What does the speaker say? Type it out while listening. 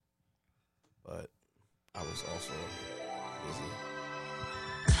but I was also busy.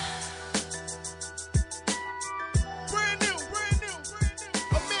 Brand new.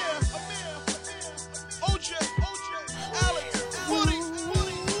 Amir. OJ, Alex, Woody.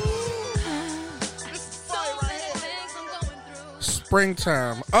 This is fire right here.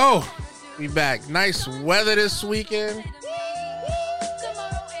 Springtime. Oh, we back. Nice weather this weekend.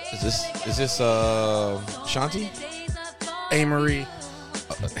 Is this Shanti? A. Marie.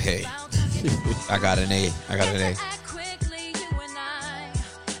 Hey, I got an A. Come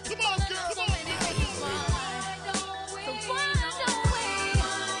on, girl.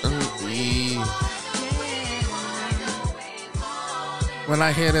 When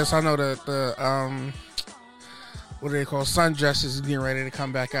I hear this, I know that the what do they call sundress is getting ready to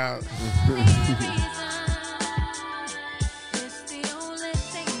come back out.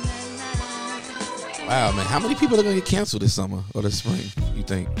 Wow, man, how many people are gonna get canceled this summer or this spring? You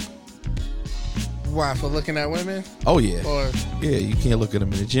think? Why, for looking at women? Oh yeah, Or yeah. You can't look at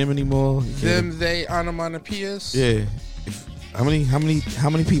them in the gym anymore. them, they, onomatopoeias? Yeah. How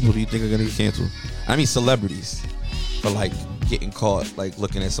many people do you think are gonna get canceled? I mean, celebrities for like getting caught like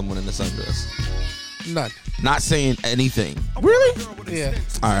looking at someone in the sundress. None. Not saying anything. Really? Yeah.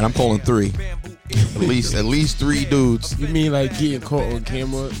 All right, I'm calling 3. At least 3 dudes. You mean like getting caught on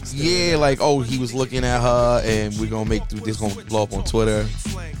camera? Yeah, like, oh, he was looking at her, and we're gonna make this gonna blow up on Twitter,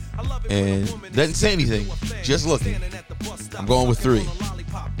 and doesn't say anything, just looking. I'm going with 3.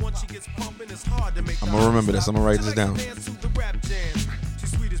 I'm gonna remember this. I'm gonna write this down.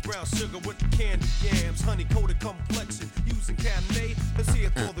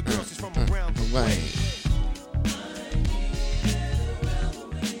 Right.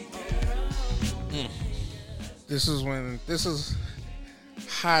 This is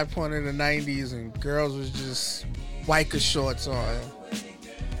high point in the 90s and girls was just biker shorts on.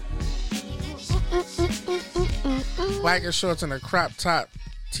 Biker shorts and a crop top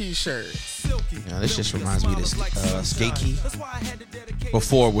t-shirt. Yeah, this just reminds me of this Skate Key.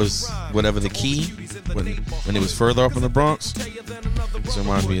 Before it was whatever the key, when it was further up in the Bronx. This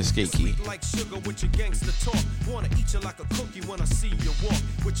reminds me of Skate Key.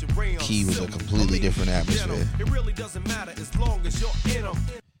 Key was a completely different atmosphere.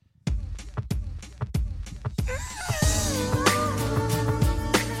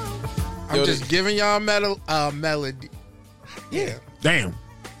 I'm just giving y'all melody. Yeah. Damn.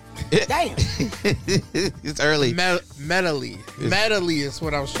 Damn. It's early. Medley. Medley is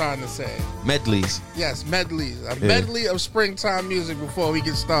what I was trying to say. Medleys. Yes, medleys. A medley of springtime music before we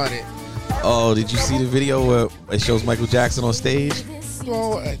get started. Oh, did you see the video where it shows Michael Jackson on stage?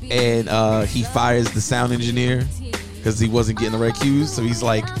 And he fires the sound engineer because he wasn't getting the right cues. So he's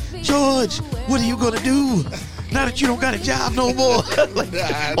like, George, what are you going to do now that you don't got a job no more? Like,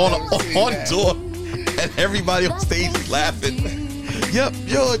 on tour. And everybody on stage is laughing. Yep,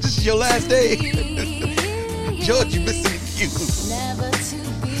 George, this is your last day. George, you missing the cue. Never to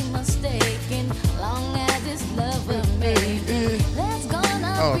be mistaken, long as it's love with me. That's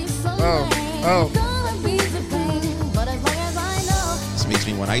gonna be so lame. Gonna be the pain, but as long as I know, This makes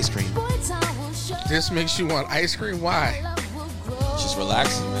me want ice cream. This makes you want ice cream? Why? It's just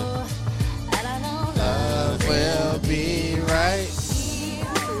relaxing, man. Love will be right.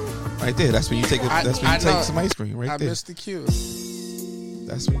 Right there. That's when you take some ice cream. Right there. I missed the cue.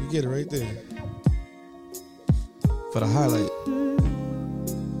 That's when you get it right there. For the highlight.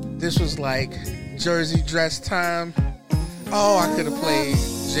 This was like Jersey dress time. Oh, I could have played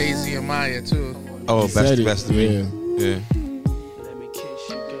Jay-Z and Maya too. Oh, best of me. Yeah. Let me kiss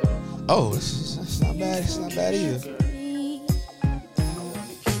you, girl. Oh, that's not bad. It's not bad either.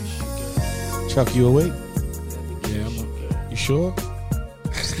 Chuck, you awake? Yeah, you sure?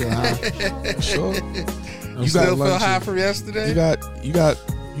 Still high. Sure. You still feel high from yesterday? You got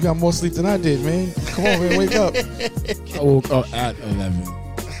more sleep than I did, man. Come on, man, wake up. I woke up at 11.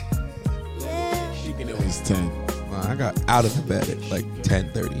 Thinking it was 10. I got out of the bed at like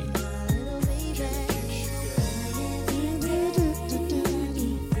 10:30.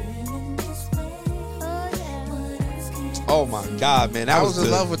 Oh my God, man! I was in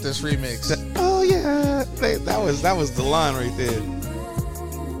love with this remix. Oh yeah, that was the line right there.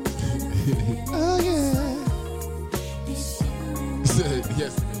 Oh yeah.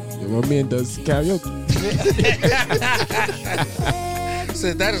 Yes, my man does karaoke.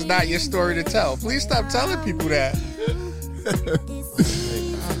 Said that is not your story to tell. Please stop telling people that.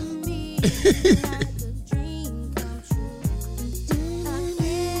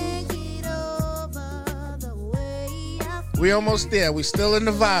 We almost there. We still in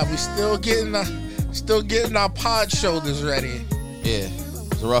the vibe. We still getting our pod shoulders ready. Yeah, it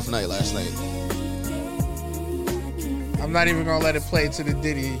was a rough night last night. I'm not even gonna let it play to the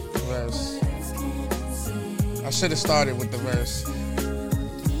Diddy verse. I should have started with the verse.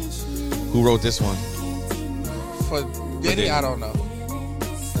 Who wrote this one? For Diddy, I don't know.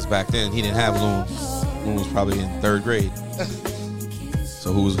 Because back then he didn't have Loon. Loon was probably in 3rd grade.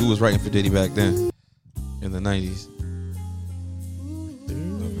 So who was writing for Diddy back then in the 90s?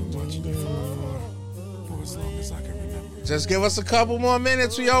 Just give us a couple more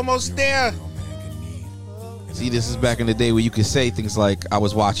minutes. We almost there. See, this is back in the day where you could say things like, I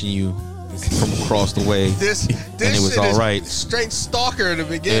was watching you from across the way. This And it was shit all is right. straight stalker in the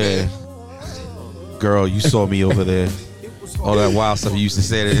beginning. Girl, you saw me over there. All that wild stuff you used to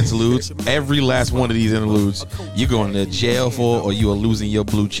say at the interludes. Every last one of these interludes, you're going to jail for, or you are losing your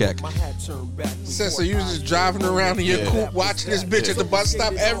blue check. So you was just driving around in your coupe watching this bitch at the bus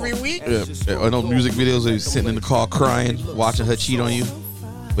stop every week? Yeah. Or no music videos where you're sitting in the car crying, watching her cheat on you,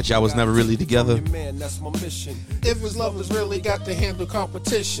 but y'all was never really together. If his lovers really got to handle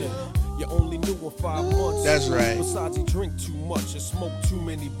competition. You only knew in 5 months. That's right. Besides, he drink too much and smoke too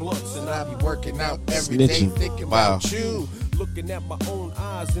many blunts, and I be working out every day Snitching. thinking Wow. about you. looking at my own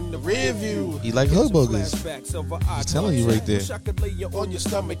eyes in the Rear view. He like hood boogers. He's telling you right there. I could lay you On your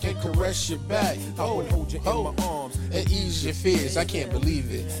stomach and caress your back. I would hold you in oh, my arms and ease your fears. I can't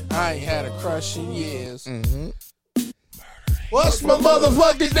believe it. I ain't had a crush in years. What's my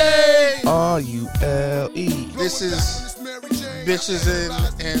motherfucking name? R-U-L-E. This is bitches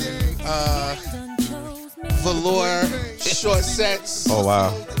in velour short sets. Oh,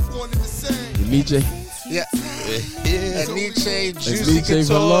 wow. Nietzsche. Yeah. Yeah. And Nietzsche, Juicy Nietzsche Couture,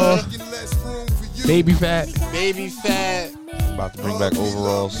 velour. Baby fat. Baby Fat. About to bring back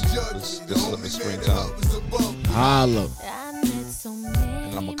overalls this springtime. Holla.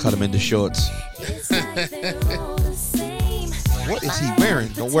 And I'm going to cut him into shorts. What is he wearing?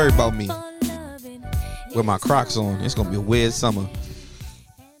 Don't worry about me. With my Crocs on. It's going to be a weird summer.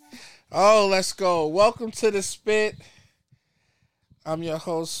 Oh, let's go. Welcome to the Spit. I'm your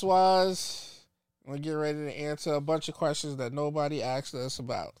host, Swaz. We're getting ready to answer a bunch of questions that nobody asked us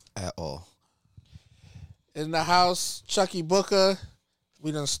about. At all. In the house, Chucky Booker.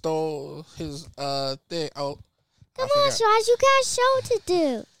 We done stole his thing. Oh, Come on, Swaz, you got a show to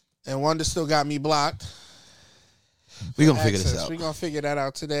do. And Wonder still got me blocked. We're going to figure this Access. out. We're going to figure that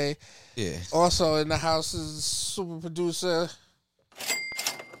out today. Yeah. Also in the house is super producer,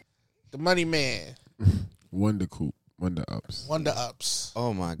 the Money Man, Wonder Coupe. Wonder Ups. Wonder Ups.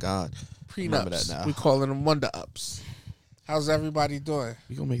 Oh, my God. Remember that Prenups. now. We calling them Wonder Ups. How's everybody doing?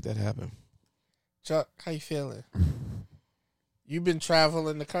 We're going to make that happen. Chuck, how you feeling? You've been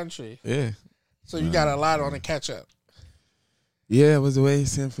traveling the country, Yeah. so you got a lot on the catch up. Yeah, I was away.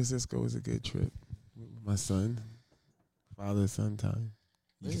 San Francisco was a good trip. With my son. Father and son time.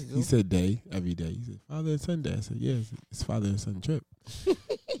 He said day every day. He said father and son day. I said, yeah, it's father and son trip.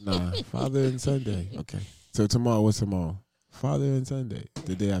 Nah, father and Sunday. Okay. So tomorrow, what's tomorrow? Father and Sunday.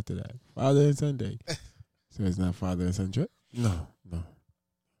 The day after that. Father and Sunday. So it's not father and son trip? No.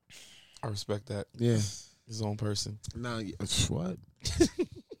 I respect that. Yeah. His own person. No, what?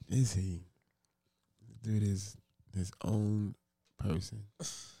 Is he? Dude is his own person.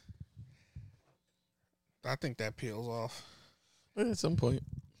 I think that peels off. Yeah, at some point.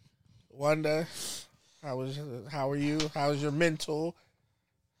 Wonder, how are you? How's your mental?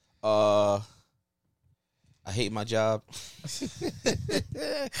 I hate my job.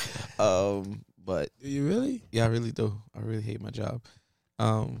 But Do you really? yeah, I really do. I really hate my job.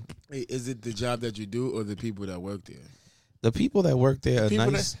 Hey, is it the job that you do or the people that work there? The people that work there are People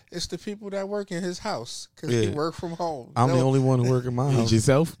nice. it's the people that work in his house because Yeah. he work from home. I'm the No- only one who work in my Hate house.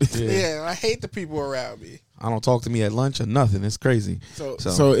 yourself? Yeah, I hate the people around me. I don't talk to me at lunch or nothing. It's crazy.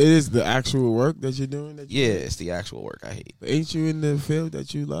 So it is the actual work that you're doing? Yeah, it's the actual work I hate. Ain't you in the field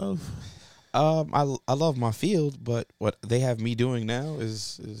that you love? I love my field, but what they have me doing now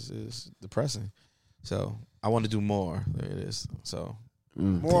is depressing. So I want to do more. There it is. So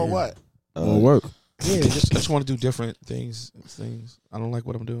More damn. what? More work. yeah, I just want to do different things. I don't like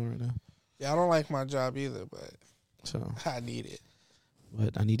what I'm doing right now. Yeah, I don't like my job either, but So, I need it.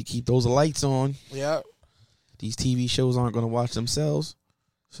 but I need to keep those lights on. Yep. These TV shows aren't going to watch themselves.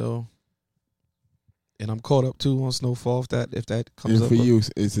 So, and I'm caught up too on Snowfall if that comes And up. for you,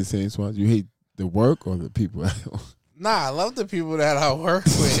 it's the same spot. You hate the work or the people? Nah, I love the people that I work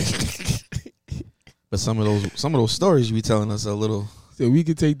with. But some of those stories you be telling us are a little. So we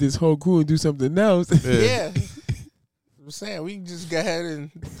could take this whole crew and do something else. Yeah. I'm saying we can just go ahead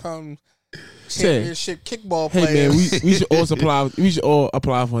and become Say, championship kickball hey players. man, we should all apply. We should all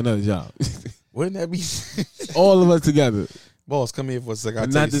apply for another job. Wouldn't that be? All of us together, Boss, come here for a second.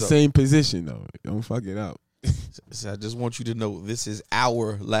 but not the same position though. Don't fuck it up. So I just want you to know this is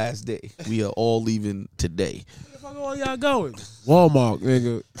our last day. We are all leaving today. Where the fuck all y'all going? Walmart,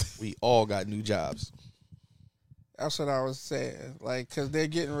 nigga. We all got new jobs. That's what I was saying. Like, because they're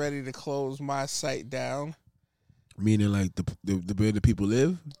getting ready to close my site down. Meaning like the where the people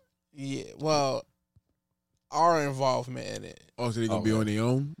live? Yeah, well, our involvement in it. Oh, so they're going to be on their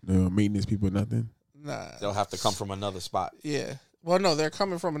own? No maintenance people, nothing? Nah. They'll have to come from another spot. Yeah. Well, no, they're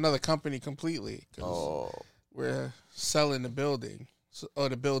coming from another company completely. 'Cause Oh, we're selling the building. Or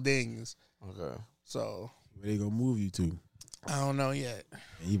the buildings. okay. So, Where they going to move you to? I don't know yet. Man,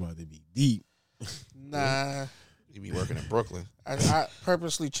 you about to be deep. Nah. You be working in Brooklyn. I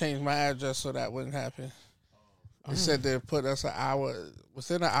purposely changed my address so that wouldn't happen. They said they'd put us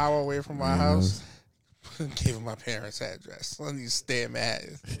within an hour away from my house. Gave them my parents' address. Let me stay in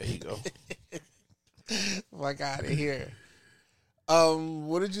Manhattan. There you go. Fuck out of here.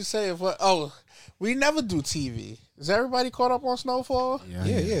 What did you say? We never do TV. Is everybody caught up on Snowfall?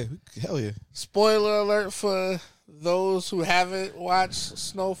 Yeah. Hell yeah. Spoiler alert for those who haven't watched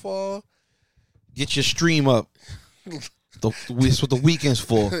Snowfall. Get your stream up. That's what the weekend's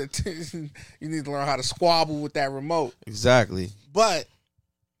for. You need to learn how to squabble with that remote. Exactly. But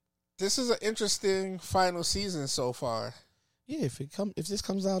this is an interesting final season so far. Yeah, if this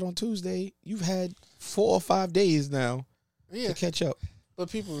comes out on Tuesday, you've had 4 or 5 days now to catch up.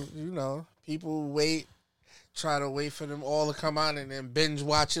 But people try to wait for them all to come out and then binge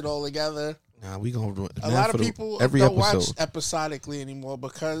watch it all together. Nah, we gonna do it. A lot of people every don't episode. watch episodically anymore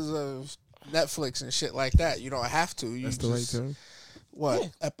because of Netflix and shit like that. You don't have to. That's the right term?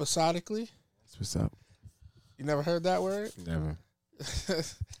 What? Episodically? That's what's up. You never heard that word? Never.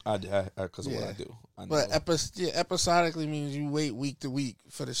 Because of what I do. I know. But episodically means you wait week to week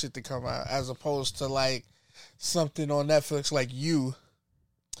for the shit to come out, as opposed to like something on Netflix like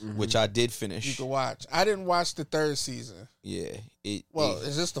which I did finish. you can watch. I didn't watch the 3rd season. Yeah.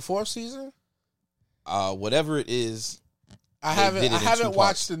 Is this the 4th season? Whatever it is, I They did it in haven't 2 watched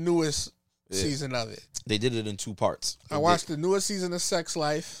parts. the newest season of it. they did it in 2 parts. I watched the newest season of Sex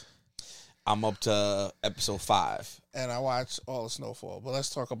Life, I'm up to episode 5. and I watched all of Snowfall. But let's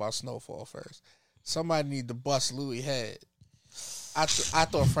talk about Snowfall first. Somebody need to bust Louis' head. I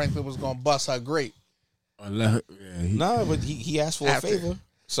thought Franklin was gonna bust her grape. No, but he asked for After. a favor.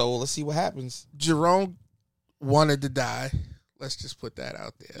 So let's see what happens. Jerome wanted to die. Let's just put that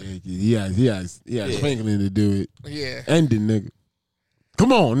out there. He has Franklin to do it. Yeah, End it, nigga.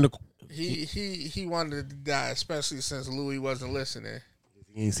 Come on, nigga. he wanted to die, especially since Louis wasn't listening.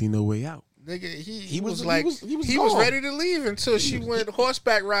 He ain't seen no way out. Nigga, he He was was like he was he was gone. ready to leave until she went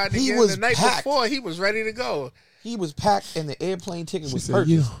horseback riding He again. was The night packed. before, he was ready to go. He was packed and the airplane ticket She was said,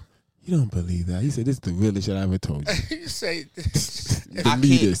 purchased. you don't believe that. He said, this is the realest shit I ever told you. You say,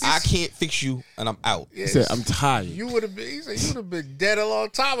 Believe this. I can't fix you and I'm out. He said, I'm tired. you would have been. He said you would have been dead a long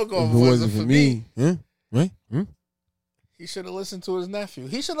time ago If it wasn't for me. Huh? Right? Hmm? He should have listened to his nephew.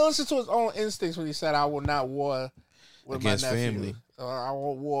 He should have listened to his own instincts when he said, "I will not war with Against my nephew. family. Or I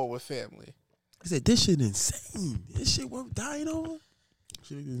won't war with family." He said, this shit insane. This shit worth dying over?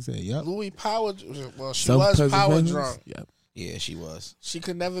 She didn't say, yep. Louis power. Well, she Some was cousin power friends? drunk. Yep. Yeah, she was. She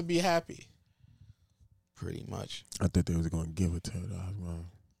could never be happy. Pretty much. I thought they was going to give it to her. Though. I was wrong.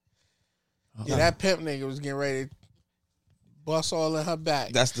 Yeah, that pimp nigga was getting ready to bust all in her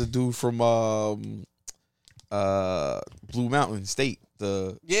back. That's the dude from Blue Mountain State.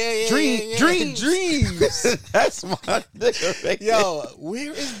 The Yeah. Dreams. That's my nigga. Right Yo,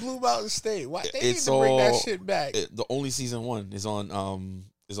 where is Blue Mountain State? Why they It's need to bring that all- shit back? The only season 1 is on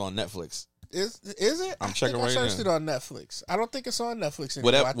Netflix. Is it? I'm I checking think right I searched now. it on Netflix. I don't think it's on Netflix anymore.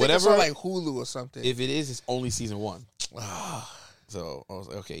 Whatever- I think it's whatever- on like Hulu or something. If it is, it's only season 1. So I was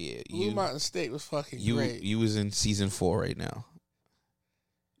like, okay, yeah. Blue Mountain State was fucking great. You was in season 4 right now.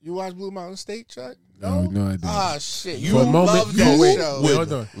 You watch Blue Mountain State, Chuck? No, I didn't. Ah, shit. You You For a moment- love you that would- show. Wait,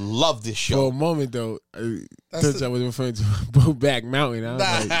 hold on. Love this For show. a moment, though, I That's thought I was referring to Brokeback Mountain. I was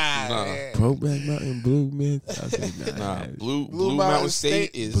like, man. Brokeback Mountain, Blue Man. I said, Nah, Blue Blue Mountain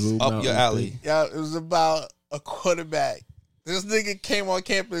State is Blue up Mountain your alley. Yeah, it was about a quarterback. This nigga came on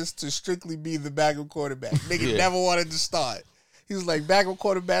campus to strictly be the backup quarterback. Nigga Yeah. never wanted to start. He was like, backup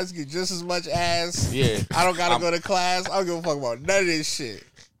quarterbacks get just as much ass. Yeah. I don't gotta go to class. I don't give a fuck about none of this shit.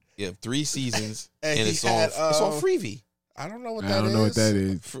 You have 3 seasons, And and he it's had, on Freevee. I don't know what I that is. don't know what that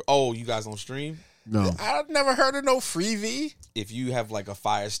is. Oh, you guys don't stream? No. I've never heard of no Freevee. If you have like a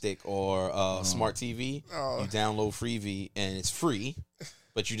Fire Stick or a Smart TV, Oh. you download Freevee and it's free,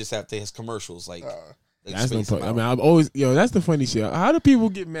 but you just have to have commercials like. That's no space them problem. I out. mean, I'm always, that's the funny shit. How do people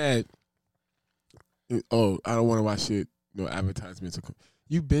get mad? Oh, I don't want to watch shit. No advertisements.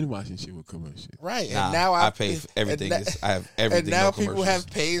 You've been watching shit with commercials. Right. Nah, and now I pay for everything. I have everything. And now no people commercials. have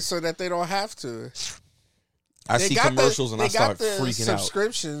paid so that they don't have to. I see commercials and I start they got the freaking out.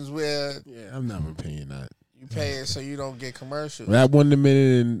 subscriptions where Yeah, I'm never paying that. you pay it so you don't get commercials. That 1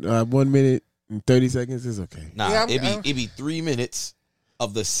 minute and 1 minute and 30 seconds is okay. Nah, Yeah, it be 3 minutes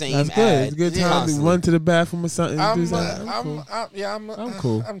of the same That's ad. good. It's a good time to constantly. run to the bathroom or something. I'm cool. cool.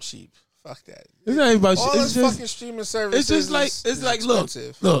 cool. I'm cheap. Fuck that. It's not about All shit. this fucking streaming services. It's just like is look,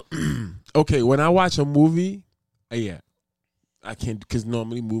 expensive. look. Okay, when I watch a movie, yeah, I can't because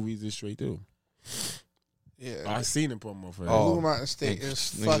normally movies is straight through. Yeah. I seen the promo for that. Oh, Blue Mountain State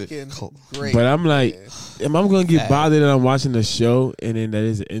is nigga, fucking great. But I'm like, Yeah. am I going to get Bad. bothered that I'm watching the show and then that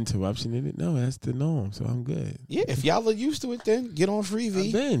is an interruption in it? No, that's the norm, so I'm good. Yeah, if y'all are used to it, then get on I've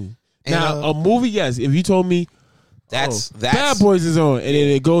Freevee. been. And, Now, a movie, yes. If you told me, That's Bad Boys is on, and then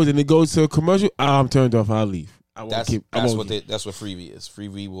it goes to a commercial, I'm turned off. I'll leave. I won't keep. I that's won't keep. that's what Freevee is.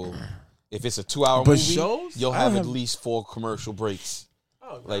 Freevee will, if it's a 2-hour But movie, shows? you'll I have don't at have- least 4 commercial breaks.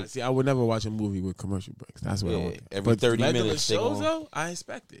 Like, see, I would never watch a movie with commercial breaks. That's what I Yeah, want. every 30 regular minutes they shows gon- though, I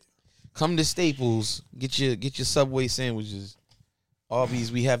expect it. Come to Staples, get your Subway sandwiches.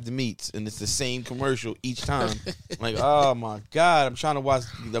 Arby's, we have the meats, and it's the same commercial each time. Like, oh my god, I'm trying to watch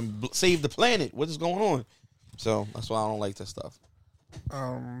them save the planet. What is going on? So that's why I don't like that stuff.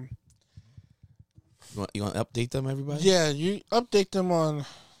 You want to update them, everybody? Yeah, you update them on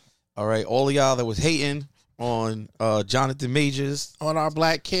All right, all of y'all that was hating on Jonathan Majors our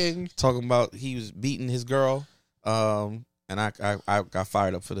Black King. talking about he was beating his girl, and I got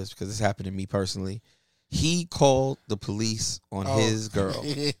fired up for this because this happened to me personally. He called the police on his girl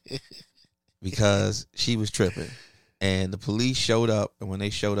because she was tripping, and the police showed up. And when they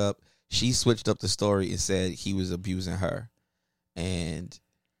showed up, she switched up the story and said he was abusing her, and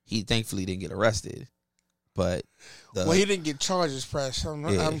he thankfully didn't get arrested. But Well, he didn't get charges pressed.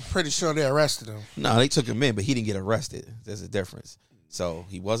 I'm pretty sure they arrested him. no, they took him in, but he didn't get arrested. There's a difference. So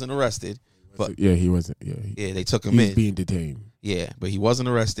he wasn't arrested, but Yeah, he wasn't. Yeah, they took him he's in. being detained. Yeah, but he wasn't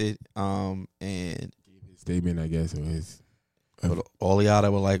arrested. And His statement, I guess, or his. but all of y'all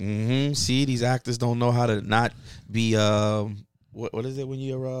that were like, see, these actors don't know how to not be what is it when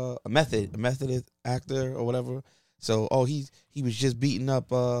you're a method actor or whatever. So he was just beating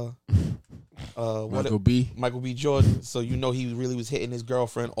up Michael B. Michael B. Jordan. So you know he really was hitting his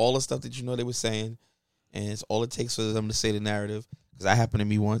girlfriend. All the stuff that you know they were saying, and it's all it takes for them to say the narrative. Because that happened to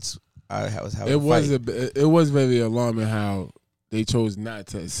me once. I was having It was very alarming how they chose not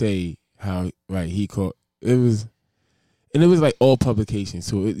to say how he called it was, and it was like all publications.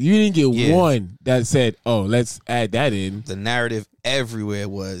 So you didn't get one that said, "Oh, let's add that in." the narrative everywhere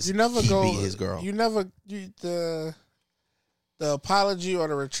was You never he go. beat his girl. The apology or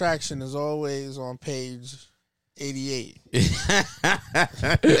the retraction is always on page 88.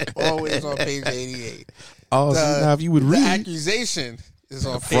 Always on page 88. Oh, so now if you would The read accusation is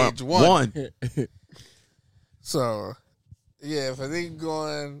on front page 1. So, yeah, if they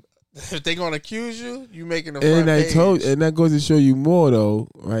going to accuse you, you making the front page. And that goes to show you more though,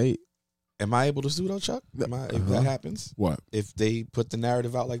 right? Am I able to sue though, Chuck? If that happens, What? if they put the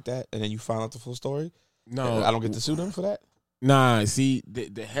narrative out like that and then you find out the full story, No, I don't get to sue them for that. Nah, see,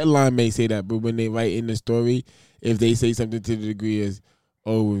 the headline may say that, but when they write in the story, if they say something to the degree as,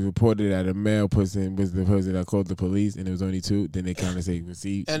 "Oh, it was reported that a male person was the person that called the police, and it was only 2," then they kind of say, "Well,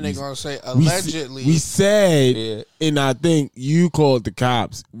 see," And they're going to say, allegedly. we said, Yeah. and I think you called the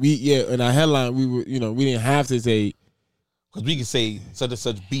cops. In our headline, we didn't have to say, Because we can say such and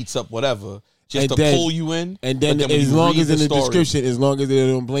such beats up whatever just And to then- pull you in. and then but when as you long read as in the story- description, as long as they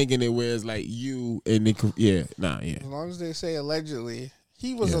don't blink in it, where it's like you and they, As long as they say allegedly,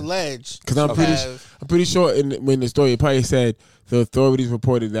 he was alleged. Because I'm to pretty, have- I'm pretty sure when the story it probably said the authorities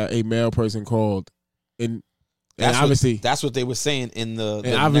reported that a male person called, and obviously that's what they were saying in the and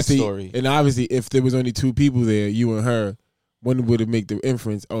next obviously story. and obviously if there was only 2 people there, you and her, one would have make the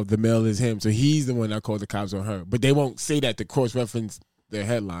inference of the male is him, so he's the one that called the cops on her. But they won't say that to cross reference their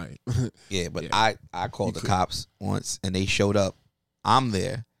headline. Yeah, but Yeah. I called the cops once and they showed up. I'm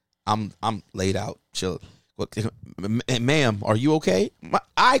there. I'm laid out, chill. Ma'am, are you okay?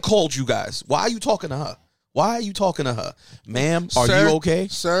 I called you guys. Why are you talking to her? Ma'am, are Sir, you okay?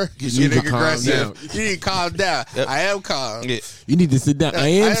 Sir, You you're need to getting calm aggressive. down. You need to calm down. Yep. I am calm. Yeah. You need to sit down. I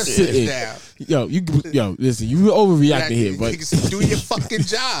am sitting. down. Yo, listen, you overreacting here, but Do your fucking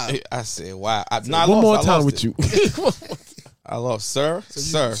job. I said, wow. I one lost. more I time lost with it. you. I lost, sir.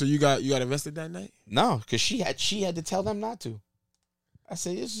 Sir. So you got arrested that night? No, because she had to tell them not to. I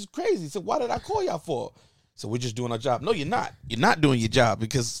said, this is crazy. So why did I call y'all for? So we're just doing our job. No, you're not. You're not doing your job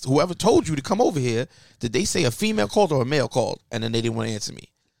because whoever told you to come over here, did they say a female called or a male called? And then they didn't want to answer me.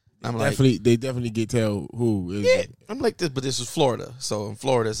 I'm like, They definitely get tell who. yeah. I'm like this, but this is Florida. So in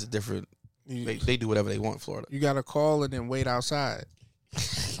Florida, it's a different. They do whatever they want in Florida. You got to call and then wait outside.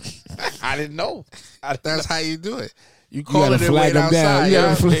 I didn't know. That's how you do it. You You call gotta it and flag wait them down. outside. You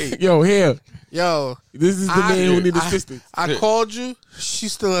gotta flag, yo, here. Yo, This is the man who need assistance. I called you.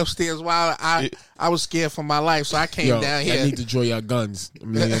 She's still upstairs. While I was scared for my life, so I came Yo, down I here. need to draw your guns.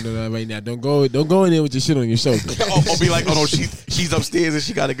 I'm letting you know that right now. Don't go in there with your shit on your shoulder. Or be like, oh no, she's upstairs and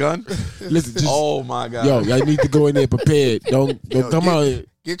she got a gun. Listen, just, Oh my god. yo, y'all need to go in there prepared. Don't come out here.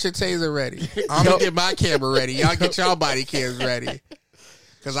 Get your taser ready. I'm gonna get my camera ready. Y'all get y'all body cams ready.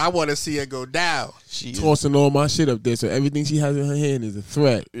 Cause I want to see it go down. She Tossing all my shit up there, so everything she has in her hand is a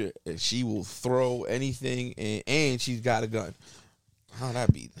threat. she will throw anything, and she's got a gun. How'd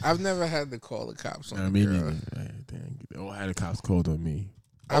that be? I've never had to call the cops on I a mean, girl. they all had the cops called on me.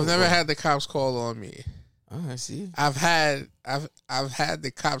 I've never had the cops call on me. Oh, I see. I've had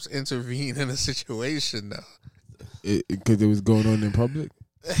the cops intervene in a situation though. Because it was going on in public.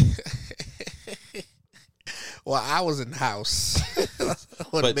 Well, I was in the house. I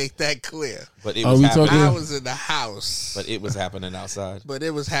want to But- make that clear. But it Are was we happening. talking- I was in the house, But it was happening outside. but it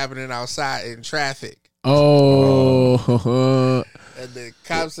was happening outside in traffic. Oh, And the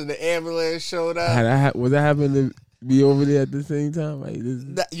cops and the ambulance showed up. was that happening to be over there at the same time? Like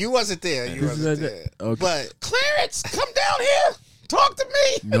this, You wasn't there. You This is wasn't like there. that? Okay. But Clarence, come down here. Talk to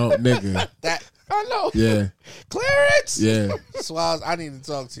me. no, nigga. that I know. Yeah, Clarence. yeah. Swaz, I need to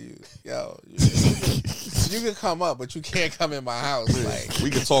talk to you. Yo, you can come up, but you can't come in my house. Like, We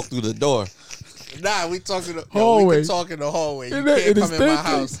can talk through the door. nah, we talk in the we Hallway. can talk in the hallway. You In the- can't in the come in my staircase.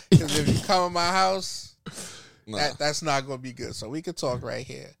 house because if you come in my house, Nah. that's not gonna be good. So we can talk right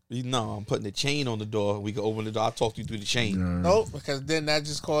here. No, I'm putting the chain on the door. We can open the door. I'll talk to you through the chain. Nope, because then that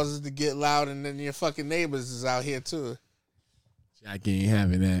just causes it to get loud, and then your fucking neighbors is out here too. I ain't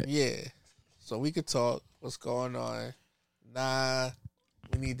having that. Yeah, so we could talk. What's going on? Nah,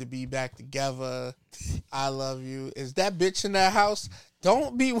 we need to be back together. I love you. Is that bitch in that house?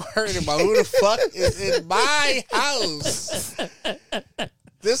 Don't be worried about who the fuck is in my house.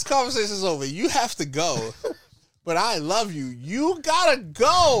 This conversation is over. You have to go. But I love you. You gotta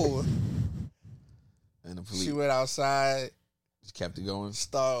go. And the police She went outside, just kept it going.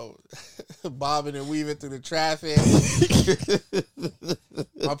 start bobbing and weaving through the traffic.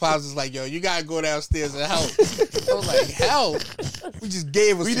 My pops was like, yo, you gotta go downstairs and help. I was like, help? We just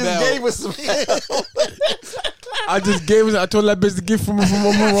gave us some help. I just gave it. I told that bitch to get from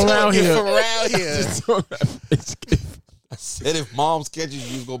around Get here. from around here. Just told that bitch. I said if mom's catches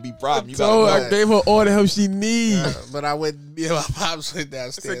you, it's gonna be a problem. You Told her, gotta I go. gave her all the help she needs. But I went, my pops went I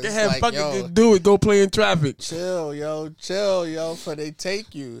downstairs. said, go ahead, like, fuck it, yo, just do it. Go play in traffic. chill, yo, for they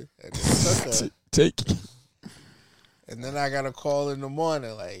take you. And they took her. Take it. And then I got a call in the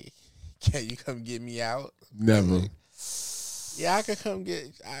morning, like, can you come get me out? Never. Yeah, I could come get.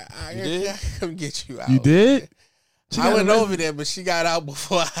 I did? could come get you out. You did? She I got went arrested? over there, but she got out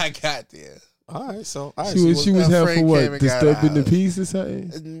before I got there. All right, so all right, She was her held for friend came what? and got Disturbing the out. peace or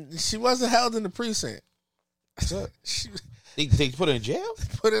something? And she wasn't held in the precinct. so She was they put her in jail.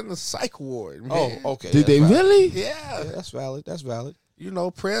 put in the psych ward. Man. Oh, okay. Did they that's valid. really? Yeah. Yeah, that's valid. That's valid. You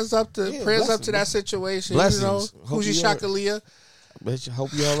know, prayers up to Yeah, prayers up blessings. to that situation. Blessings. You know, Hope who's you your all Shakalia, But I hope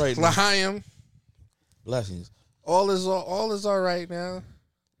you're all right. now. Lahayim. Blessings. All is all right now.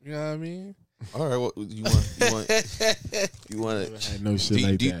 You know what I mean? All right, what you want I to? had no shit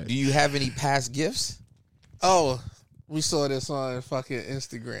like that. Do you have any past gifts? Oh, we saw this on fucking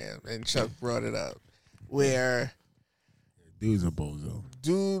Instagram, and Chuck brought it up, where Dude's a bozo.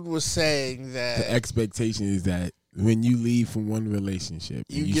 dude was saying The that expectation is that when you leave from one relationship,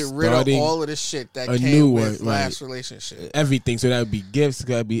 you and get rid of starting all of the shit that a came new with one, last right. relationship. everything. So that would be gifts. It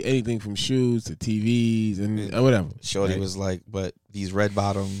could be anything from shoes to TVs and whatever. Shorty Right? was like, but these red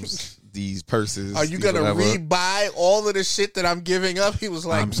bottoms, these purses. Are you these gonna whatever. rebuy all of the shit that I'm giving up? He was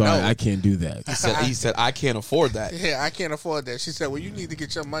like, I'm sorry, no. I can't do that. He said, I can't afford that. Yeah, I can't afford that. She said, well, you need to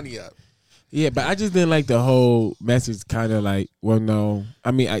get your money up. Yeah, but I just didn't like the whole message. Kind of like, well, no,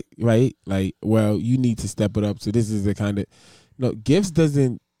 I mean, right? Like, well, you need to step it up. So this is the kind of no gifts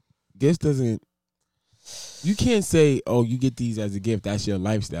doesn't. You can't say, oh, you get these as a gift. That's your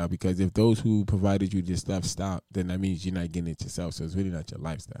lifestyle. Because if those who provided you this stuff stop, then that means you're not getting it yourself. So it's really not your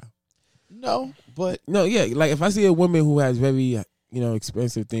lifestyle. No, but No, yeah, like if I see a woman who has very,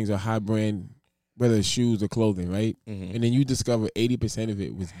 expensive things or high brand, whether it's shoes or clothing, right? Mhm. And then you discover 80% of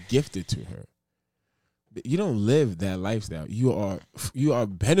it was gifted to her. you don't live that lifestyle. You are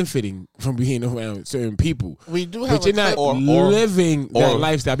benefiting from being around certain people. We do have but you're not living that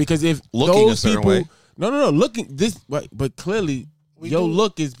lifestyle, because if looking those a certain people, way. no, looking this, but clearly your do.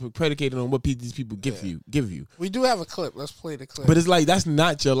 look is predicated on what these people give you. We do have a clip. Let's play the clip. But it's like that's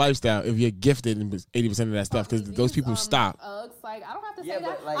not your lifestyle if you're gifted in 80% of that stuff, because those people stop. Uggs, like I don't have to Yeah, say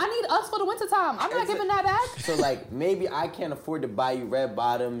that. but, like, I need Uggs for the wintertime. I'm not giving that back. So like maybe I can't afford to buy you red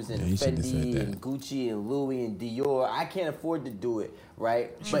bottoms and Yeah, you shouldn't have said Fendi that. and Gucci and Louis and Dior. I can't afford to do it, right?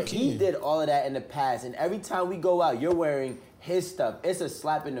 But he did all of that in the past, and every time we go out, you're wearing his stuff. It's a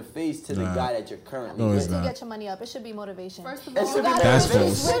slap in the face to the guy that you're currently No, with. it's To not. get your money up, it should be motivation. First of It all, should you be got That's to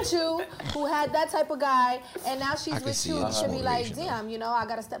false. She's with you, who had that type of guy, and now she's can with see you. it You as should be like, motivation, damn, you know, I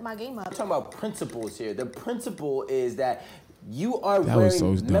gotta step my game up. We're talking about principles here. The principle is that you are That was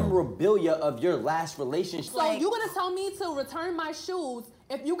wearing so dumb. memorabilia of your last relationship. So you gonna tell me to return my shoes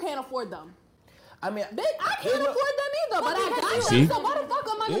if you can't afford them? I mean, Bitch, I can't afford them either, but I got See? them. So why the fuck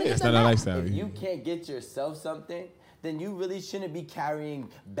am I gonna get It's them not a back? lifestyle. if you can't get yourself something, then you really shouldn't be carrying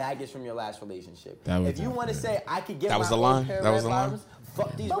baggage from your last relationship. That was If you dumb, want to yeah. say I could get That my was the own line? pair of That was red the line? bottoms,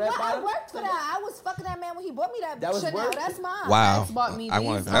 fuck these But red I bottoms. worked for that. I was fucking that man when he bought me that, That was shit. Now work? that's mine. Wow. Max bought me I these.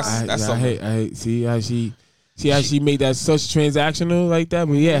 want I that's I something. hate see how she made that such transactional like that.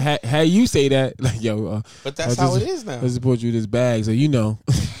 But yeah, how you say that, like yo, But that's I how just- it is now. I support you this bag, so you know.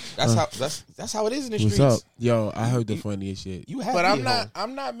 That's how it is in the What's streets. up, yo? I heard the funniest shit. You have But me I'm at not. home.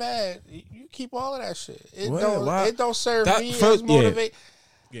 I'm not mad. You keep all of that shit. It Well, why- don't serve that me first- as motivate.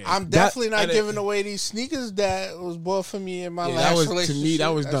 Yeah. I'm definitely That- not giving away these sneakers that was bought for me in my Yeah, last that was relationship. to me. That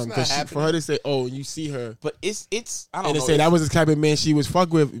was That's dumb not because for happening. her to say, "Oh, you see her," But it's I don't and know. to say that was the type of man she was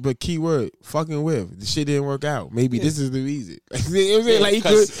fuck with, but keyword fucking with. The shit didn't work out. Maybe this is the reason. You know what I'm saying? Like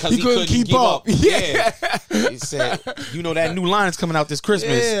he couldn't keep give up. Yeah. He said, you know that new line's coming out this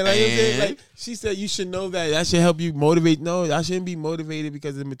Christmas. Yeah, like, you know what I'm saying? and Like she said, you should know that. That should help you motivate. No, I shouldn't be motivated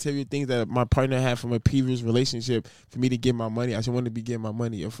because of the material things that my partner had from a previous relationship for me to get my money. I should want to be getting my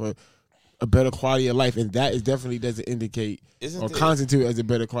money for a better quality of life, and that is definitely doesn't indicate Isn't or it- constitute as a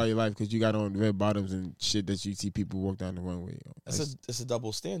better quality of life because you got on red bottoms and shit that you see people walk down the runway. That's a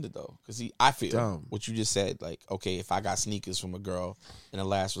double standard though, because I feel Dumb. what you just said. Like, okay, if I got sneakers from a girl in a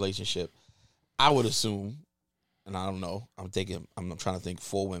last relationship, I would assume, and I don't know. I'm trying to think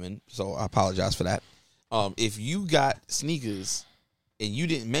for women, so I apologize for that. If you got sneakers and you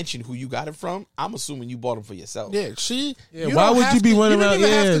didn't mention who you got it from, I'm assuming you bought them for yourself. Yeah, Yeah, why would you be running around?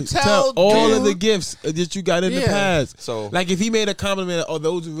 Yeah, tell all of the gifts that you got in the Yeah. past. So- like if he made a compliment, oh,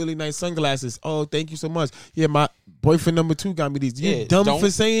 those are really nice sunglasses. Oh, thank you so much. Yeah, my boyfriend number 2 got me these. You Yeah, dumb don't- for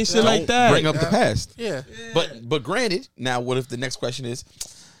saying shit Don't like that. Bring up the past. Yeah. But granted, now what if the next question is,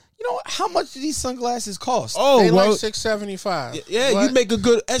 you know, how much do these sunglasses cost? Oh, They well, like $675. yeah, What? you make a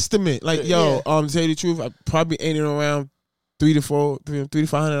good estimate. Like, yo, Yeah. to tell you the truth, I probably ain't around $300 to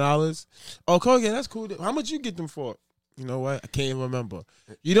 $500. Oh, cool, yeah, that's cool. How much you get them for? You know what? I can't even remember.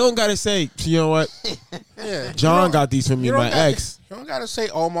 You don't gotta say. You know what? Yeah. John got these from me, You don't my gotta- ex. You don't gotta say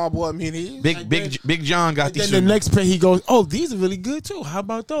Omar bought me these. Big John got And these. then the shoes. next pay, he goes, "Oh, these are really good too. How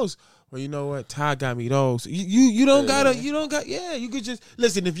about those?" Well, you know what? Ty got me those. You don't gotta. You don't got. Yeah, you could just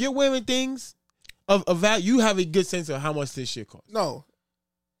listen. If you're wearing things of value, you have a good sense of how much this shit costs. No.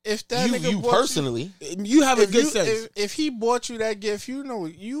 If that nigga you bought personally, You have a if good you, sense. if he bought you that gift, you know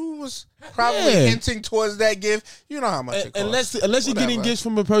you was probably Yeah. hinting towards that gift. You know how much it costs. Unless you're getting Whatever. gifts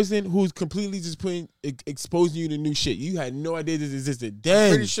from a person who's completely just exposing you to new shit. You had no idea this existed.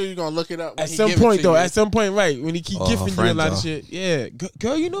 Then Pretty sure you're gonna look it up when at he some give it point to though, you. at some point, right when he keep Oh, gifting you a friends lot of are. shit. Yeah,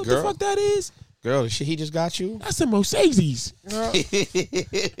 girl, you know what Girl. the fuck that is? girl, the shit he just got you. That's some Mercedes. Yeah.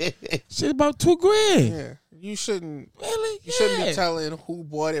 Shit about $2,000. Yeah. You shouldn't. Really? You shouldn't Yeah. be telling who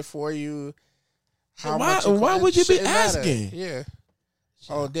bought it for you. How And why- much? and why cost. would you be Shouldn't matter. asking? Yeah.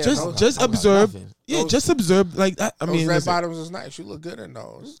 Oh, damn. Just those, just I got observe. nothing. Yeah, Those- just observe. Like that. I those mean, red listen, bottoms is nice. You look good in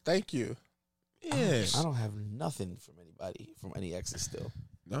those. Thank you. yeah. I don't have nothing from anybody from any exes still.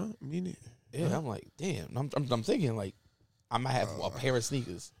 No, I mean it. Yeah, I'm like, damn. I'm thinking like I might have a pair of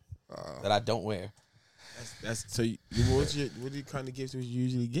sneakers that I don't wear. That's so. What are the kind of gifts would you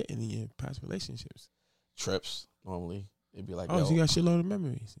usually get in your past relationships? Trips normally. It'd be like, Oh, yo, so you got a shitload of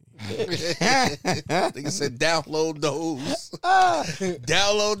memories. Nigga said download those.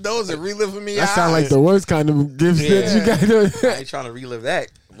 Download those and relive me. That sound like the worst kind of gifts that you got. I ain't trying to relive that,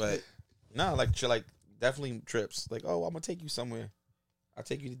 but no, like definitely trips. Like, oh, I'm gonna take you somewhere. I'll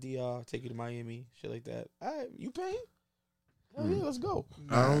take you to DR, take you to Miami, shit like that. All right, you paying? Hell yeah, let's go.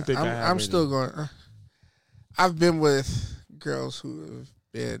 I don't think I have I'm any. still going. I've been with girls who have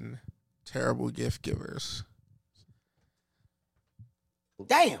been terrible gift givers.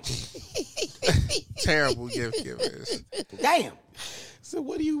 Damn. Terrible gift givers. Damn. So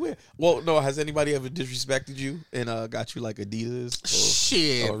what do you wear? Well, no. Has anybody ever disrespected you and got you like Adidas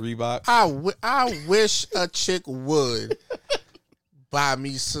Shit. or Reebok? I wish a chick would buy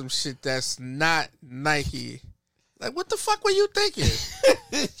me some shit that's not Nike. Like, what the fuck were you thinking?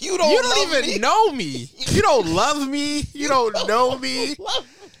 You don't even know me. You don't love me. You don't know me.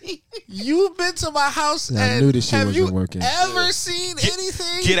 You've been to my house Yeah, I and knew this shit have you wasn't working. ever seen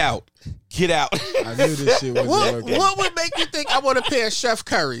anything? Get out. Get out. I knew this shit wasn't working. What would make you think I want a pair of Chef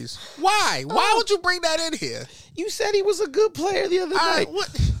Curry's? Why? Why would you bring that in here? You said he was a good player the other night.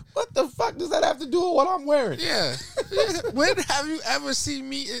 What the fuck does that have to do with what I'm wearing? Yeah. When have you ever seen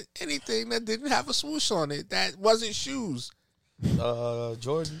me in anything that didn't have a swoosh on it that wasn't shoes?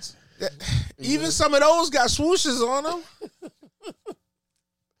 Jordans. Even some of those got swooshes on them.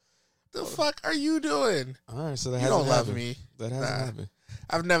 The fuck are you doing? All right, so that You hasn't don't love happened. me. That hasn't Nah. happened.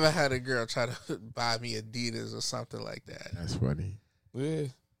 I've never had a girl try to buy me Adidas or something like that. That's funny. Yeah.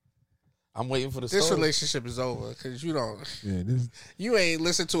 I'm waiting for the This story. relationship is over because you don't. Yeah, this. You ain't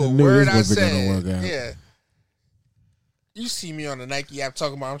listened to I a knew word this I wasn't gonna said. work out. Yeah. You see me on the Nike app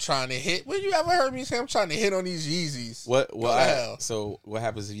talking about I'm trying to hit. When you ever heard me say I'm trying to hit on these Yeezys? What? Go to hell. So what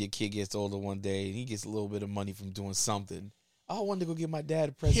happens if your kid gets older one day and he gets a little bit of money from doing something? I wanted to go get my dad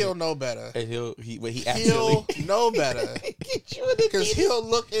a present. He'll know better. And he He'll actually know better. get you an Because Adidas. he'll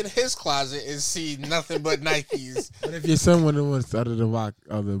look in his closet and see nothing but Nikes. What if your son wants out of the rock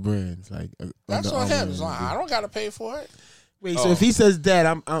other brands like? That's Under on him. Armour So and I don't got to pay for it. Wait, so if he says, "Dad,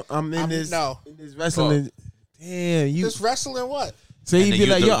 I'm in this No. in this wrestling," damn you. This wrestling what? So he'd And be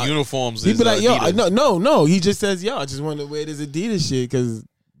the like, "Yo," uniforms. he'd is be like, "Yo, Adidas. no." He just says, "Yo, I just want to wear this Adidas shit because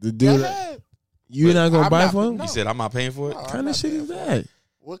the dude, Yeah. you're not gonna I'm buy not- for him." no. He said, "I'm not paying for it." No, What I'm kind not of shit paying is for it. that?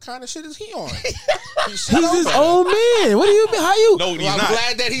 What kind of shit is he on? He's his own man. What do you mean? How you? No, he's I'm not.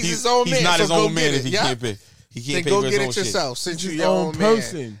 glad that he's his own man, He's not so his go own man get if it. he Yeah. can't pay. He can't Then pay go for his get own it shit. yourself since you're His your own own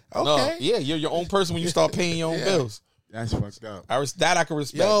person. man. No, Okay. yeah, you're your own person when you start paying your own Yeah. bills. That's fucked up. That I can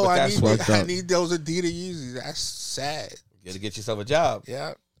respect. Yo, but I that's need, what fucked I up. need those Adidas Yeezys. That's sad. you got to get yourself a job.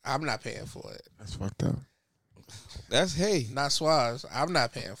 Yeah. I'm not paying for it. That's fucked up. That's hey, Not Swaz. I'm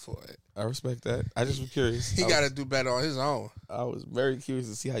not paying for it. I respect that. I just was curious. He got to do better on his own. I was very curious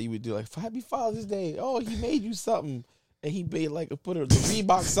to see how you would do. Like, Happy Father's Day. Oh, he made you something, and he made like put a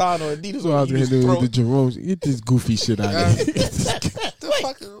Reebok sign or Adidas. So I on was it. gonna You just do throw the it. Jerome. Get this goofy shit out of here. The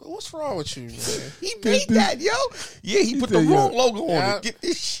fuck? What's wrong with you, man? He made that, yo. Yeah, he put the said, yo, wrong logo on Yeah. it. Get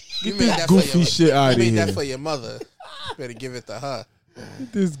this shit. You Get made this that for goofy your, shit out you of made here. that for your mother. Better give it to her.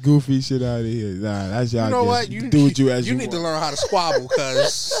 Get this goofy shit out of here. Nah, that's y'all. You know what? You do what you as you need to want. learn how to squabble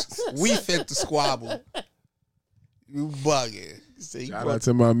because we fit the squabble. You bugging. Shout out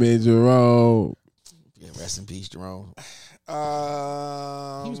to my man Jerome. Yeah, rest in peace, Jerome. He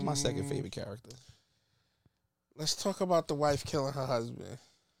He was my second favorite character. Let's talk about the wife killing her husband.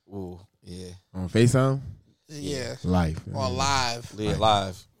 Ooh, yeah. On FaceTime? Yeah. Life. Or live. Yeah,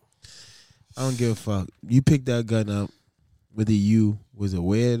 live. I don't give a fuck. You picked that gun up, whether you was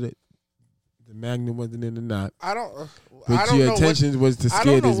aware that the Magnum wasn't in the knot, I don't but know your what- intentions was to I scare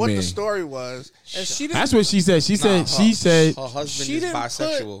don't know this what man. the story was. And she didn't That's what she said. She said. Nah, She said. her husband she is didn't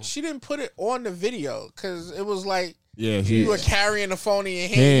bisexual. she didn't put it on the video because it was like Yeah. you were carrying the phone in your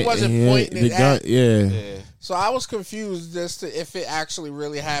hand. He wasn't pointing the it gun. at. Yeah. Yeah, So I was confused as to if it actually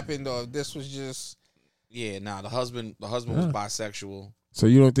really happened or if this was just. yeah. Nah, the husband was bisexual. So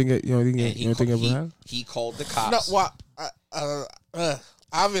you don't think it? You don't think And it? You don't think it would happen? he called the No, cops. well,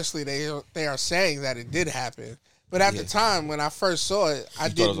 obviously they are saying that it did happen, but at the time when I first saw it, I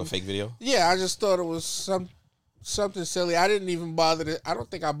You thought it was didn't. a fake video? Yeah, I just thought it was something silly. I didn't even bother to. I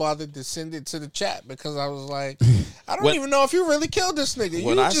don't think I bothered to send it to the chat because I was like, I don't When- even know if you really killed this nigga.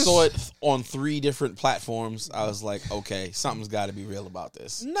 When You I just- saw it on 3 different platforms, I was like, okay, something's got to be real about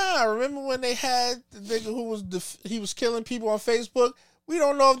this. Nah, remember when they had the nigga who was he was killing people on Facebook? We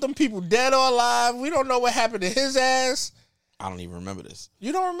don't know if them people dead or alive. We don't know what happened to his ass. I don't even remember this.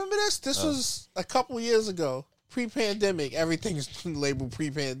 You don't remember this? This was a couple years ago, pre-pandemic. Everything's labeled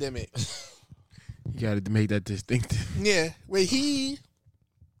pre-pandemic. You got to make that distinctive. Yeah, where he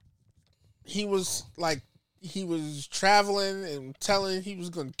was like he was traveling and telling he was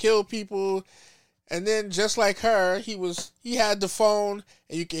gonna kill people, and then just like her, he had the phone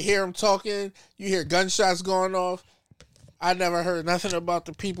and you could hear him talking. You hear gunshots going off. I never heard nothing about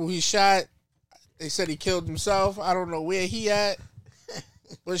the people he shot. They said he killed himself. I don't know where he at,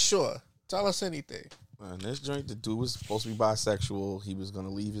 but sure, tell us anything. And this joint, the dude was supposed to be bisexual. He was gonna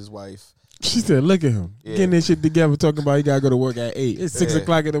leave his wife. She said, "Look at him getting this shit together, talking about he gotta go to work at 8. It's 6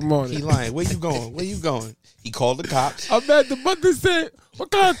 o'clock in the morning." He lying. Where you going? Where you going? He called the cops. I bet the butler said, "What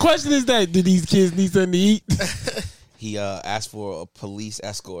kind of question is that? Did these kids need something to eat?" He asked for a police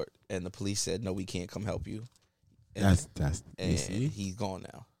escort, and the police said, "No, we can't come help you." And, That's and you see? he's gone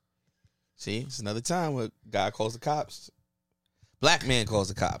now. See, it's another time where guy calls the cops. Black man calls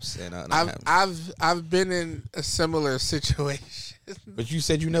the cops, and I've been in a similar situation. But you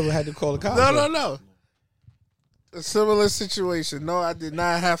said you never had to call the cops. No. A similar situation. No, I did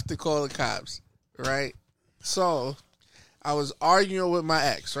not have to call the cops. Right. So, I was arguing with my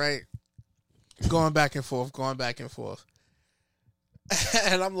ex. Right. Going back and forth.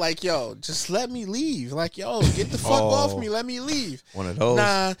 And I'm like, yo, just let me leave. Like, yo, get the fuck off me. Let me leave. One of those.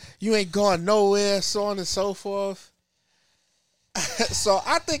 Nah, you ain't going nowhere, so on and so forth. So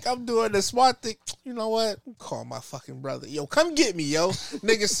I think I'm doing the smart thing. You know what? Call my fucking brother. Yo, come get me, yo.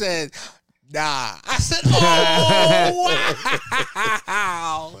 Nigga said, nah. I said, oh,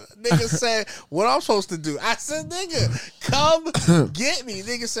 wow. Nigga said, what I'm supposed to do? I said, nigga, come get me.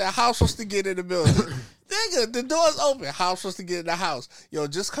 Nigga said, how I'm supposed to get in the building? Nigga, the door's open. How I'm supposed to get in the house? Yo,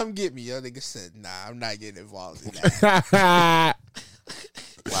 just come get me. Yo, nigga said, nah, I'm not getting involved in that.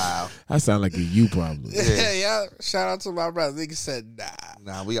 Wow. That sound like a you problem. Yeah. Shout out to my brother. Nigga said,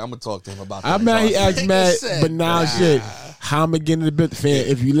 nah. I'm gonna talk to him about that. I'm mad he asked mad, but now shit. How am I getting in the building? Fan,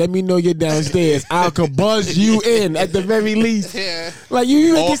 if you let me know you're downstairs, I could buzz you in at the very least. Yeah. Like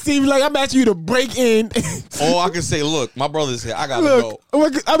you make it seem like I'm asking you to break in. Or I can say, look, my brother's here. I gotta go.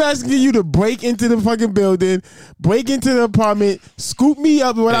 I'm asking you to break into the fucking building, break into the apartment, scoop me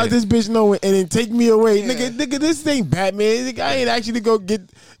up without this bitch knowing, and then take me away. Yeah. Nigga, this ain't Batman. Nigga, I ain't actually go get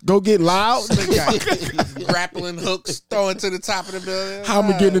loud. Grappling hooks, throwing to the top of the building. How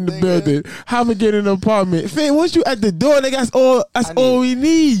am I getting in the building? How am I getting in the apartment? Fam, once you at the door, nigga, that's all we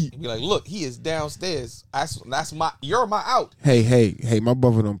need. Be like, look, he is downstairs. You're my out. Hey, my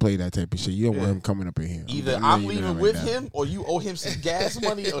brother don't play that type of shit. You don't want him coming up in here. Either I'm leaving with him or you owe him some gas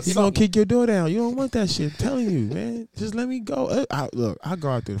money or He something. gonna kick your door down. You don't want that shit. I'm telling you, man. Just let me go. Look, I go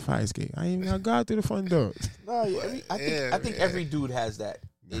out through the fire escape. I ain't even gotta go out through the front door. No, I think every dude has that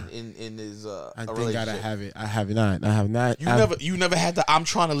in his I think relationship. I have it. I have not. I have not. You never had the I'm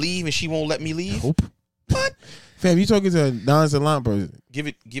trying to leave and she won't let me leave. Nope. What? Fam, you talking to a nonchalant person?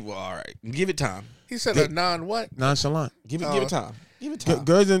 All right. Give it time. He said a non-what? Nonchalant. Give it time. Give it time.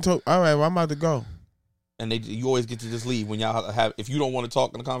 Girls didn't talk. All right, well, I'm about to go. And you always get to just leave when y'all have. If you don't want to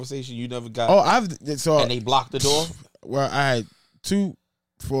talk in the conversation, you never got. And they block the door. Well, I had two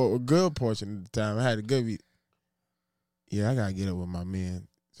for a good portion of the time. I had a good. Yeah, I gotta get up with my man.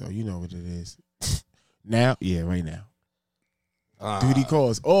 So you know what it is. Now, yeah, right now. Duty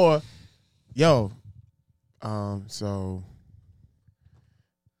calls or, yo, so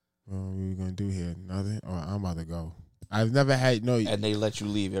what are we gonna do here? Nothing. Or I'm about to go. I've never had and they let you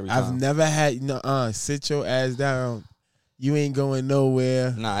leave every time. I've never had sit your ass down. You ain't going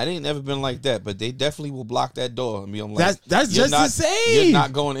nowhere. Nah, it ain't never been like that. But they definitely will block that door and be like, that's just the same. You're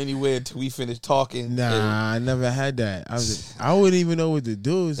not going anywhere until we finish talking. Nah, I never had that. I wouldn't even know what to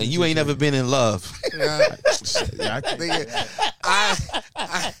do. And you ain't never been in love. I've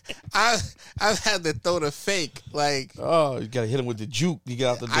had to throw the fake. Like, you gotta hit him with the juke. You get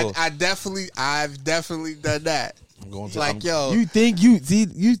out the door. I've definitely done that. I'm going to like, yo, you think you've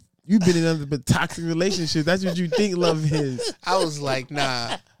been in a toxic relationship. That's what you think love is. I was like,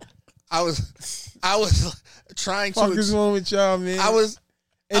 nah. I was trying to. Fuck is wrong with y'all, man?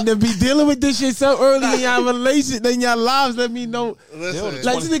 And to be dealing with this shit so early in y'all relationship, in y'all lives, let me know. Listen,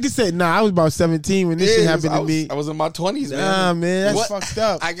 like this nigga said, nah, I was about 17 when this shit happened to me. I was in my 20s, man. Nah, man, that's fucked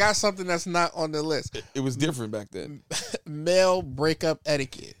up. I got something that's not on the list. It was different back then. Male breakup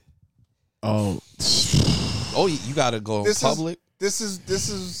etiquette. Oh, you gotta go in public. This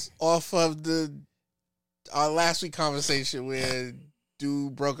is off of our last week conversation where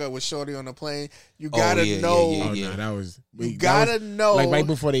dude broke up with shorty on the plane. You gotta know. No, that was. You gotta know. Like right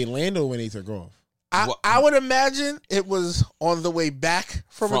before they land or when they took off. I would imagine it was on the way back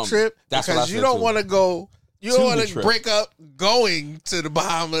from a trip because you don't want to go. You don't want to break up going to the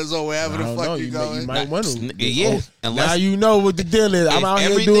Bahamas or wherever the fuck you're going. You might want to. Yeah. Now you know what the deal is. I'm out here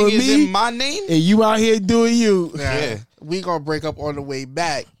doing everything is me. in my name. And you out here doing you. Yeah. We gonna break up on the way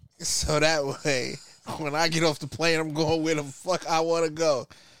back. So that way, when I get off the plane, I'm going where the fuck I want to go.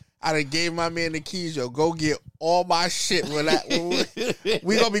 I done gave my man the keys, yo. Go get all my shit.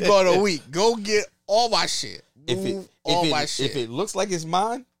 We gonna be going a week. Go get all my shit. If it looks like it's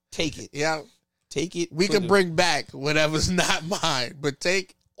mine, take it. Yeah. Take it. We can bring back whatever's not mine, but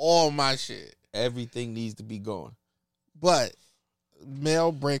take all my shit. Everything needs to be gone. But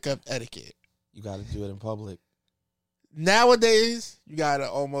male breakup etiquette. You got to do it in public. Nowadays, you gotta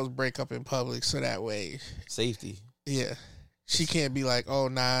almost break up in public so that way, Safety. yeah, she can't be like, "Oh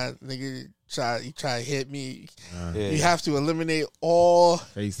nah, nigga, you try to hit me." Yeah. You have to eliminate all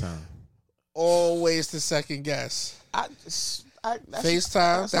FaceTime. ways to second guess.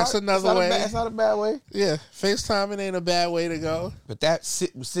 FaceTime, that's not- another not a way. That's not a bad way. Yeah, FaceTime, it ain't a bad way to go. But that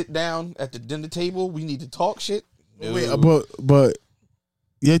sit down at the dinner table. We need to talk shit. Wait, No. but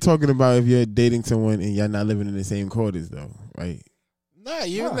you're talking about if you're dating someone and y'all not living in the same quarters, though, right? Nah,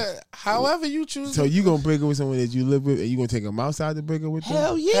 you're not. However you choose. So you gonna break up with someone that you live with, and you gonna take them outside to break up with them?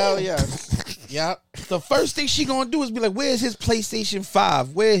 Hell yeah. Hell yeah. Yep. The first thing she gonna do is be like, "Where's his PlayStation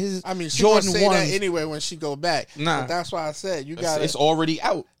 5? Where's his I mean, she Jordan gonna say 1?" that anyway when she go back. Nah. But that's why I said you gotta. It's already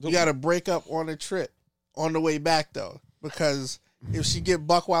out. You got to break up on the trip, on the way back though, because if she get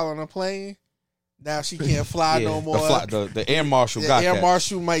buck while on a plane, now she can't fly no more. The air marshal The got air that.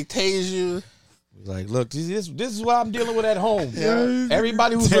 marshal might tase you. Like, look, this is what I'm dealing with at home. Yeah.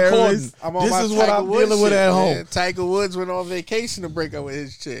 Everybody who's Terrorist. recording, I'm on this my is what Tiger I'm Woods dealing with shit, at man. home. Tiger Woods went on vacation to break up with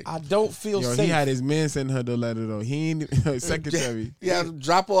his chick. I don't feel Yo, safe. he had his man send her the letter though. He ain't secretary. Yeah,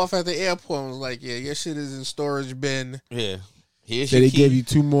 drop off at the airport and was like, yeah, your shit is in storage bin. Yeah. Here's So your they key. gave you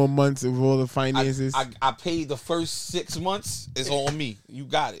 2 more months of all the finances. I paid the first 6 months. It's on me. You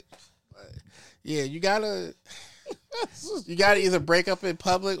got it. Yeah, you gotta either break up in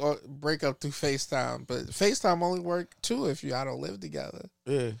public or break up through FaceTime. But FaceTime only work too if y'all don't live together.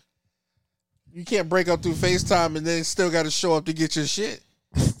 Yeah. You can't break up through FaceTime and then still got to show up to get your shit.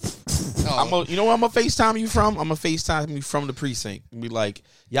 You know where I'm gonna FaceTime you from? I'm gonna FaceTime you from the precinct. And be like,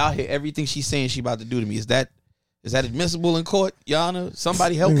 y'all hear everything she's saying she about to do to me. Is that admissible in court, Your Honor?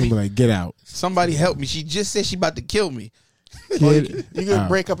 Somebody help They me. be like, get out. Somebody help me. She just said she about to kill me. You can out.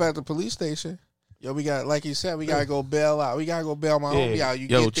 break up at the police station. Yo, we got, like you said, we gotta go bail out. We gotta go bail my homie out. You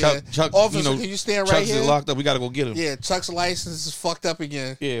Yo, get there. Chuck, Officer, you know, can you stand Chuck's right here? is locked up. We gotta go get him. Yeah, Chuck's license is fucked up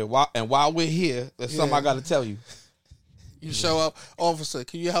again. Yeah. While we're here, there's something I gotta tell you. You show up, officer,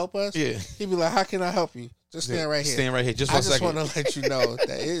 can you help us? Yeah. He be like, how can I help you? Just stand right here. Stand right here. Just I one just second. want to let you know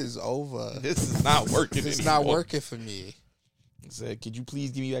that it is over. This is not working. It's anymore. not working for me. I said, could you please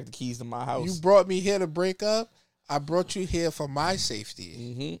give me back the keys to my house? You brought me here to break up. I brought you here for my safety.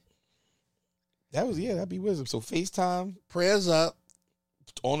 Mm-hmm. That'd be wisdom. So FaceTime Prayers up.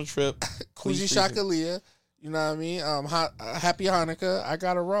 on a trip. Kuji Shakalia. You know what I mean? Happy Hanukkah. I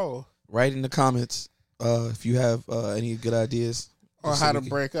got to roll. Write in the comments if you have any good ideas On so how we to can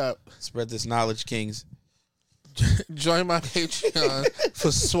break up. spread this knowledge, kings. Join my Patreon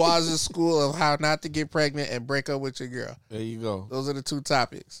for Swaz's School of How Not to Get Pregnant and Break Up with Your Girl. There you go. Those are the 2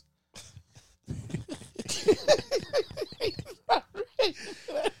 topics.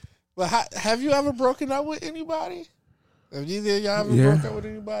 But have you ever broken up with anybody? Have either of y'all ever broken up with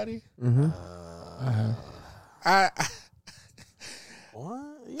anybody? Mm-hmm. What?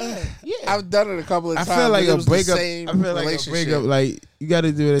 Yeah. I've done it a couple of I times. feel like but it a was the breakup. same I feel like a relationship. breakup. Like you got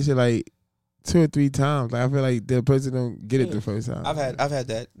to do that shit like 2 or 3 times. Like I feel like the person don't get it the first time. I've had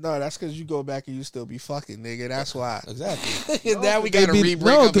that. No, that's because you go back and you still be fucking, nigga. That's why. Exactly. Now we got to re-break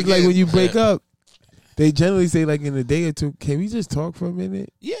no, up again. like when you break up, they generally say like in a day or 2, can we just talk for a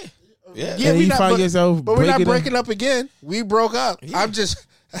minute? Yeah. Yeah. Yeah, and we you not- find but- yourself But we're not breaking up. breaking up again. We broke up. Yeah. I'm just.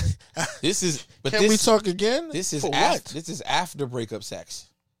 This is. But Can this, we talk again? This is For after. what? This is after breakup sex,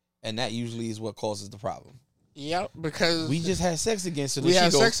 and that usually is what causes the problem. Yep, because We just had sex again, so we then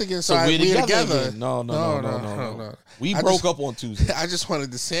had she sex goes, again, so so we're we're together. together. Again. No. We I broke just- up on Tuesday. I just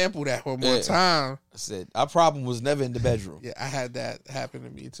wanted to sample that one more Yeah. time. I said our problem was never in the bedroom. Yeah, I had that happen to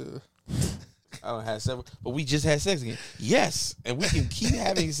me too. I don't have several, but we just had sex again. Yes, and we can keep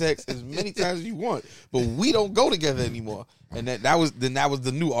having sex as many times as you want, but we don't go together anymore. And that was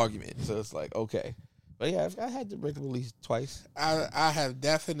the new argument. So it's like, okay, but yeah, I had to break up at least twice. I have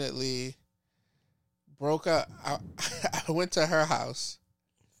definitely broke up. I went to her house.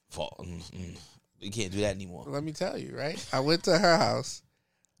 We can't do that anymore. Let me tell you, right? I went to her house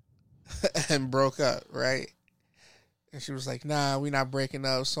and broke up, right? And she was like, nah, we not breaking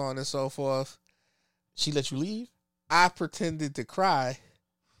up, so on and so forth. She let you leave? I pretended to cry.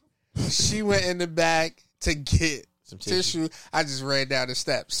 She went in the back to get Some tissue. I just ran down the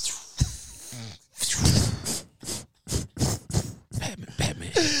steps.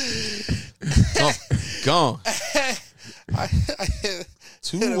 Batman. Gone. I hit,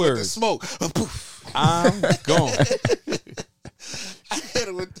 Two hit it with the words. smoke. Poof. I'm gone. I hit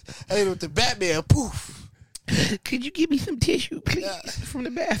it with the Batman. Poof. Could you give me some tissue, please, from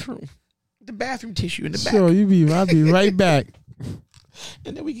the bathroom? The bathroom tissue in the back. Sure, I'll be right back.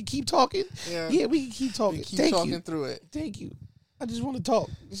 And then we can keep talking. Yeah, we can keep talking. Keep Thank talking you. through it. Thank you. I just want to talk.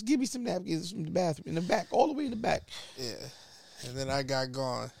 Just give me some napkins from the bathroom in the back, all the way in the back. Yeah. And then I got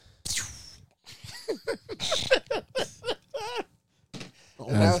gone.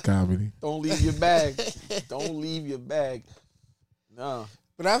 That's comedy. Don't leave your bag. Don't leave your bag. No.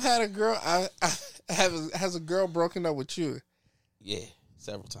 But I've had a girl. Has a girl broken up with you? Yeah,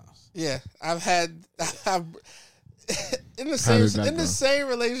 several times. Yeah, I've in the same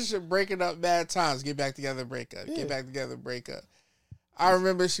relationship, breaking up bad times, get back together, break up, get back together, break up. I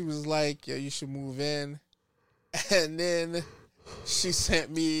remember she was like, "Yo, you should move in," and then she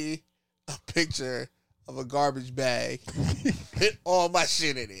sent me a picture of a garbage bag with all my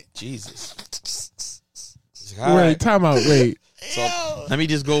shit in it. Jesus. Wait, time out. Wait. So let me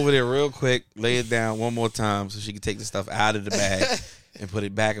just go over there real quick, lay it down one more time so she can take the stuff out of the bag and put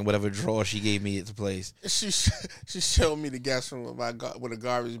it back in whatever drawer she gave me to place. She showed me the guest room with a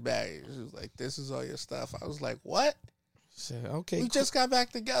garbage bag. She was like, "This is all your stuff." I was like, "What?" She said, okay. We just got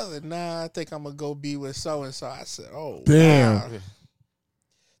back together. Nah, I think I'm gonna go be with so and so. I said, "Oh, damn." Wow.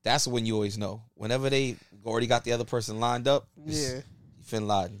 That's when you always know. Whenever they already got the other person lined up, Yeah. Fin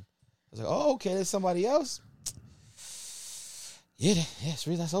Laden. I was like, oh, okay, there's somebody else. Yeah,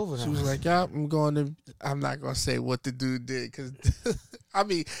 that's over now. She was like, "Yeah, I'm not gonna say what the dude did because, I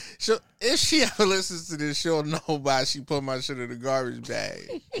mean, if she ever listens to this, she'll know why she put my shit in the garbage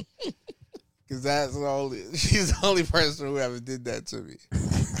bag. Because she's the only person who ever did that to me."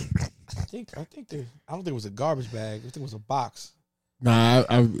 I don't think it was a garbage bag. I think it was a box. Nah,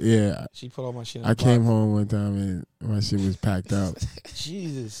 yeah. She put all my shit in I the came box. home one time and my shit was packed up.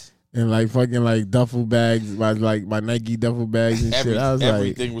 Jesus. And like fucking like duffel bags, my Nike duffel bags and shit. I was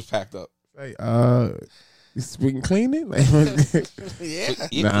everything was packed up. we can clean it? Like,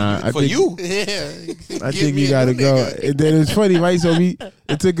 Yeah. nah, for you. Yeah. I think you gotta go. And then it's funny, right? So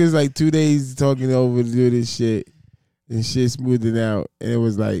it took us like 2 days talking over to do this shit and shit smoothing out. And it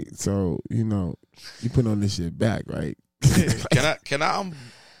was like, so, you put on this shit back, right?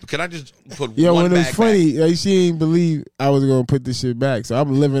 Can I just put Yo, one when it was bag funny, like she ain't believe I was gonna put this shit back. So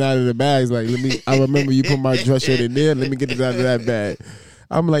I'm living out of the bags. Like, I remember you put my dress shirt in there. Let me get it out of that bag.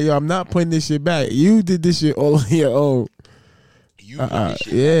 I'm like, yo, I'm not putting this shit back. You did this shit all on your own. You put this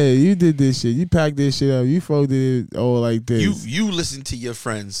shit yeah, you did this shit. You packed this shit up. You folded it all like this. You listened to your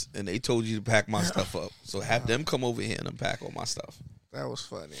friends and they told you to pack my stuff up. So have them come over here and unpack all my stuff. That was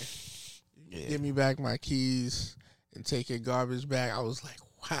funny. Yeah. Give me back my keys and take your garbage bag. I was like,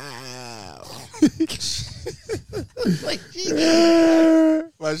 wow. Like,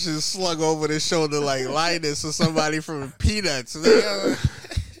 my shit slung over the shoulder like Linus or somebody from Peanuts. Need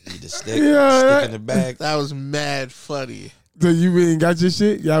to stick in the bag. That was mad funny. So you really got your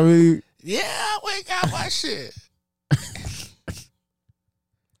shit? Y'all really? Yeah, I went and got my shit.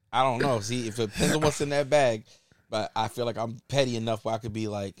 I don't know. See, if it depends on what's in that bag, but I feel like I'm petty enough where I could be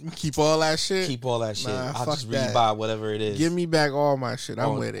like, Keep all that shit? keep all that shit. Nah, I'll fuck just that. rebuy whatever it is. Give me back all my shit.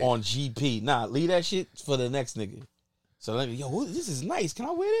 I'm with it. On GP. Nah, leave that shit for the next nigga. So let me, this is nice. Can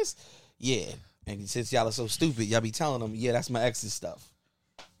I wear this? Yeah. And since y'all are so stupid, y'all be telling them, yeah, that's my ex's stuff.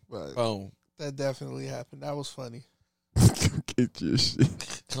 But Boom. that definitely happened. That was funny. Get your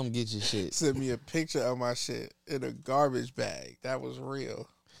shit. Come get your shit. Sent me a picture of my shit in a garbage bag. That was real.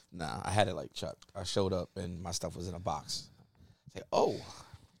 Nah, I had it like Chuck. I showed up and my stuff was in a box. Say, oh.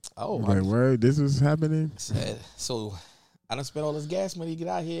 Like, word, this was happening? Said, so I done spent all this gas money to get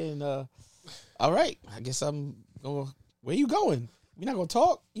out here and all right, I guess I'm going, where you going? We're not going to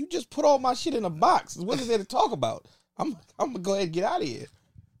talk? You just put all my shit in a box. What is there to talk about? I'm going to go ahead and get out of here.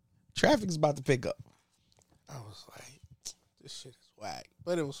 Traffic's about to pick up. I was like, this shit is whack.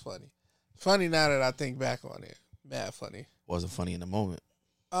 But it was funny. Funny now that I think back on it. Mad funny. Wasn't funny in the moment.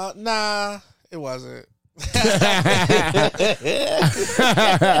 Nah, it wasn't.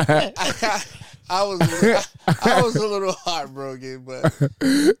 I was a little heartbroken, but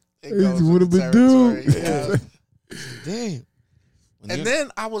it goes What with the have been territory. Yeah. Damn. And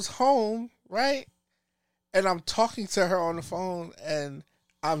then I was home, right? And I'm talking to her on the phone, and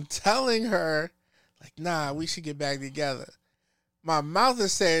I'm telling her, like, nah, we should get back together. My mouth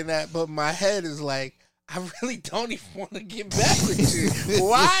is saying that, but my head is like, I really don't even want to get back with you.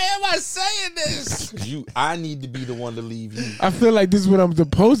 Why am I saying this? I need to be the one to leave you. I feel like this is what I'm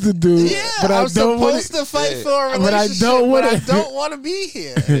supposed to do. Yeah, but I'm I don't want supposed to fight Yeah. for a But I relationship, don't but wanna- I don't want to be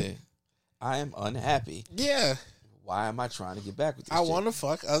here. Yeah. I am unhappy. Yeah, Why am I trying to get back with this I chick? want to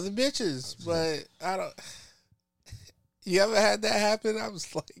fuck other bitches, but I don't. You ever had that happen? I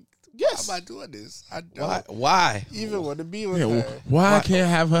was like, Yes. Why am I doing this? I don't Why? even want to be with Yeah, her. why I can't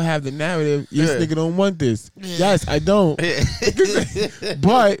have her have the narrative? This Yeah. nigga don't want this. Yes, I don't.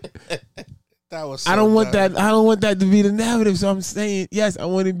 But That was. So I don't want dumb. that. I don't want that to be the narrative. So I'm saying yes. I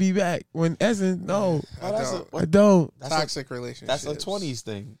want to be back. When essence, no, I don't. I don't. That's Toxic relationship. That's a 20s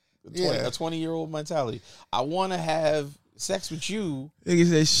thing. Yeah. A 20-year-old mentality. I want to have sex with you. Nigga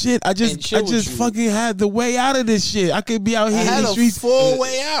said shit. I And just chill with you. fucking had the way out of this shit. I could be out I here in had the a streets full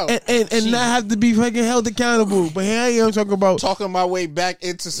way out. and not have to be fucking held accountable. But here I am talking about Talking my way back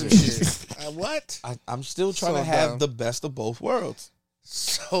into some shit. What? I'm still trying So to have dumb. the best of both worlds.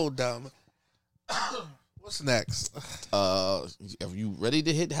 So dumb. What's next? Are you ready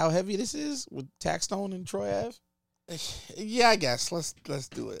to hit how heavy this is with Taxstone and Troy Ave? Yeah, I guess. Let's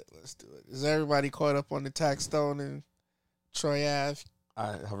do it. Let's do it. Is everybody caught up on the Taxstone and Troy Ave?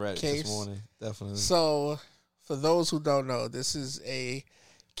 I read it Case. this morning. Definitely. So, for those who don't know, this is a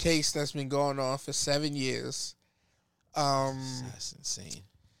case that's been going on for 7 years. That's insane.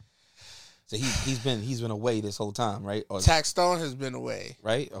 So he's been away this whole time, right? Or, Taxstone has been away.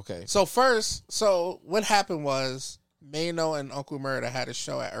 right? Okay. So what happened was Mano and Uncle Murder had a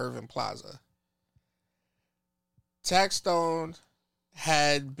show at Irving Plaza. Taxstone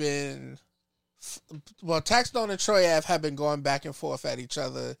had been, Taxstone and Troy Ave had been going back and forth at each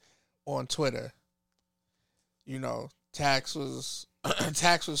other on Twitter. You know, Tax was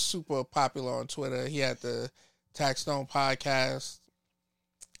super popular on Twitter. He had the Taxstone podcast,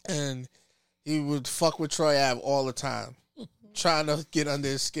 and he would fuck with Troy Ave all the time, trying to get under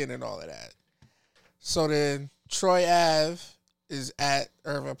his skin and all of that. So then Troy Ave is at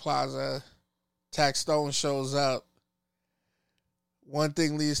Irving Plaza. Taxstone shows up. One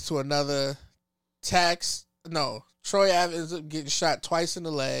thing leads to another. Troy Ave ends up getting shot twice in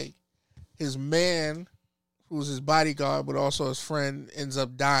the leg. His man, who's his bodyguard, but also his friend, ends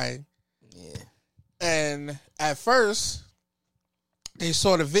up dying. Yeah. And at first, they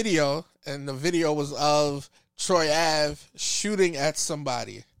saw the video, and the video was of Troy Ave shooting at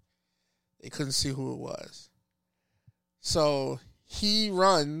somebody. They couldn't see who it was. So he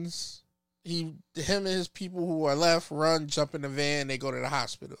runs. Him and his people who are left run, jump in the van, they go to the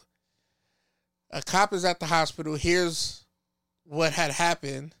hospital. A cop is at the hospital, hears what had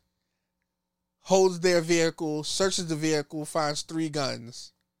happened, holds their vehicle, searches the vehicle, finds 3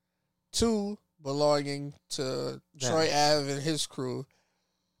 guns. 2 belonging to Troy Ave and his crew,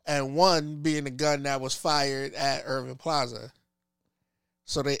 and 1 being the gun that was fired at Irving Plaza.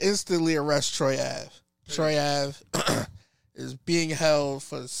 So they instantly arrest Troy Ave. Troy Ave is being held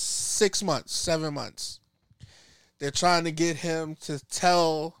for 6 months, 7 months. They're trying to get him to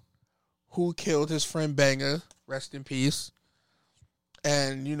tell who killed his friend Banger, rest in peace,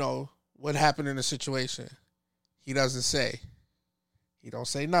 and, you know, what happened in the situation. He doesn't say. He don't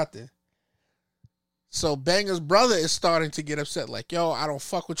say nothing. So Banger's brother is starting to get upset, like, yo, I don't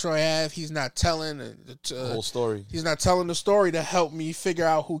fuck with Troy Ave. He's not telling The whole story. He's not telling the story to help me figure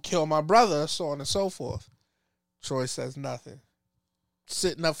out who killed my brother, so on and so forth. Troy says nothing.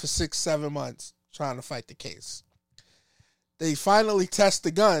 Sitting up for 6-7 months trying to fight the case. They finally test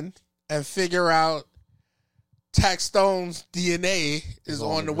the gun and figure out Taxstone's DNA is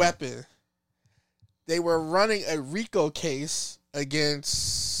on the weapon. They were running a RICO case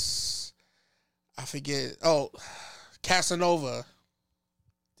against, I forget, Casanova.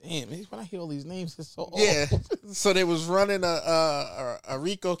 Damn, when I hear all these names, it's so old. Yeah, so they was running a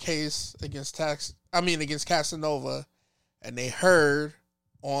RICO case against Casanova, and they heard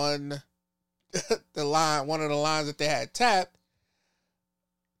on the line, one of the lines that they had tapped,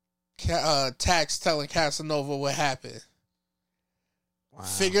 Tax telling Casanova what happened. Wow.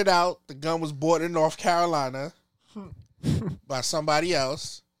 Figured out the gun was bought in North Carolina by somebody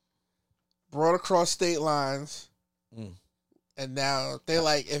else, brought across state lines. And now they're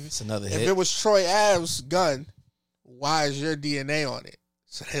like, if it was Troy Ave's gun, why is your DNA on it?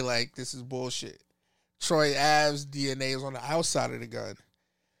 So they like, this is bullshit. Troy Ave's DNA is on the outside of the gun.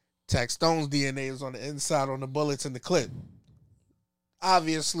 Taxstone's DNA is on the inside on the bullets in the clip.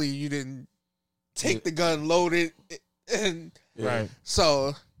 Obviously, you didn't take the gun, load it, and right.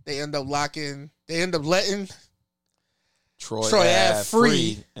 So they end up letting Troy Ave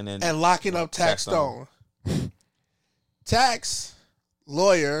free and locking up Taxstone. Tax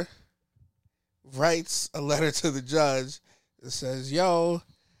lawyer writes a letter to the judge that says, yo,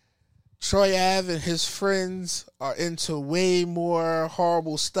 Troy Ave and his friends are into way more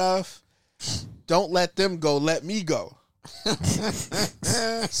horrible stuff. Don't let them go. Let me go.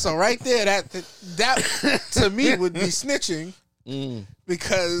 So right there, that to me would be snitching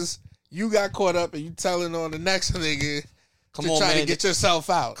because you got caught up and you telling on the next nigga Come to on, try man. to get yourself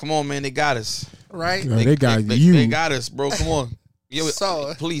out, Come on, man. They got us. right? No, they got you. They got us, bro. Come on. Yo,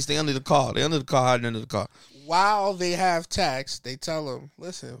 So- police, they under the car. They under the car, hiding under the car. While they have tax, they tell them,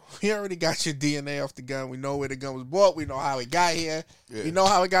 listen, we already got your DNA off the gun. We know where the gun was bought. We know how it got here. Yeah. We know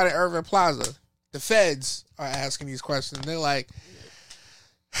how it got at Irving Plaza. The feds are asking these questions. They're like,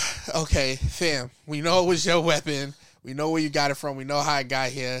 okay, fam, we know it was your weapon. We know where you got it from. We know how it got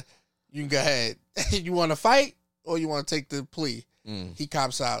here. You can go ahead. You want to fight or you want to take the plea? He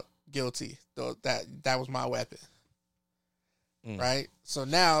cops out guilty. So that was my weapon. Right? So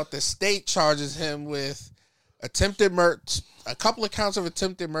now the state charges him with attempted murder, a couple of counts of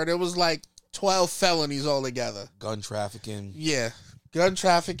attempted murder. It was like 12 felonies altogether. Gun trafficking. Yeah. Gun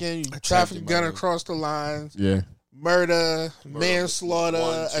trafficking, you traffic a gun murder. across the lines, Yeah. murder, manslaughter,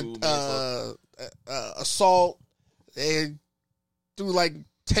 One, two, assault. They do like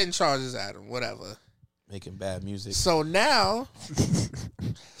 10 charges at him, whatever. Making bad music. So now,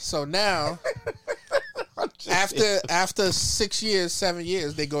 after 6 years, 7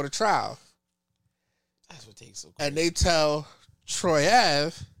 years, they go to trial. That's what takes so quick. And they tell Troy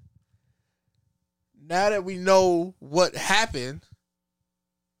Ave, now that we know what happened,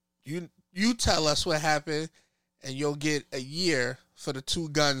 you tell us what happened, and you'll get a year for the 2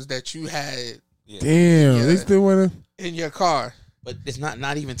 guns that you had Damn, Yeah. they still want to. in your car. But it's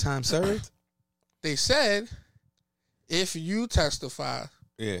not even time served. They said, if you testify,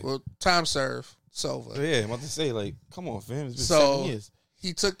 Yeah. well, time served, it's over. Yeah, I'm about to say, like, come on, fam. It's been So 7 years.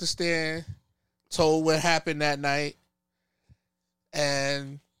 he took the stand, told what happened that night,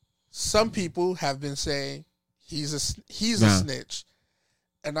 and some people have been saying he's a snitch,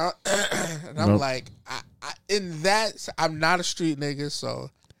 and I'm Nope. like, I'm not a street nigga, so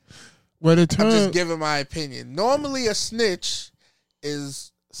Well, the I'm term. just giving my opinion. Normally, a snitch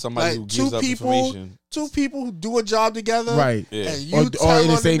is Somebody like who gives up information. two people who do a job together, Right. Yeah. And you Or tell in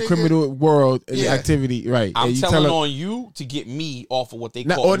the on same nigga- criminal world and Yeah. activity, right? I'm And you telling tell on you to get me off of what they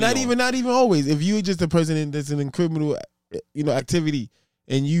not, call or me not on. even always. If you just a person that's in criminal, activity,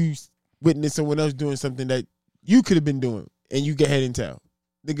 and you witness someone else doing something that you could have been doing, and you get head and tail,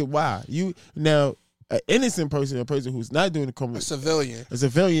 nigga, why you now an innocent person, a person who's not doing the criminal, a civilian. a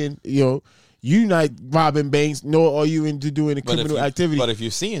civilian, you not robbing banks, nor are you into doing the But if criminal you- activity. But if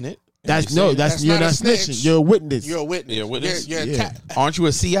you're seeing it, and that's you're no, seeing That's you're not a not snitch. snitching. You're a witness. You're a witness. You're a witness? You're Yeah. aren't you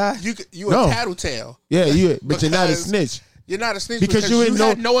a CI? you No. a tattletale. Yeah, but you're not a Because- snitch. You're not a snitch Because because you you ain't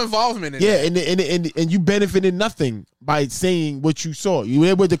had no involvement in Yeah, it. and you benefited nothing by saying what you saw. You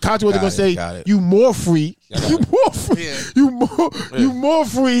were the cops were Got gonna it, say got it. you more free, Got you it. more free, Yeah. you more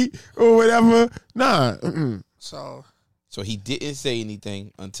free or whatever. Nah, So So he didn't say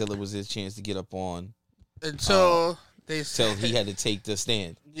anything until it was his chance to get up on. until they Until he had to take the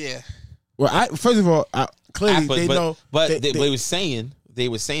stand. yeah. Well, first of all, clearly But they know, But they- they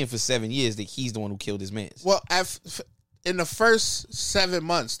were saying for 7 years that he's the one who killed his man. Well, in the first 7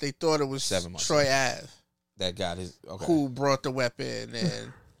 months, they thought it was 7 months. Troy Ave That got his. Okay. who brought the weapon,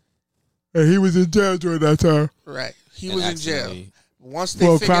 and and he was in jail during that time right, he And was in jail. accidentally- Once they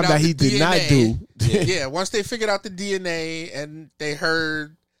for a figured crime out that the he did not DNA, do. yeah, once they figured out the DNA and they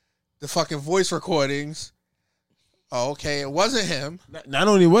heard the fucking voice recordings. Oh, okay, it wasn't him. Not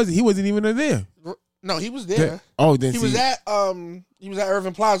only was he wasn't even there. No, he was there. Oh, then He was at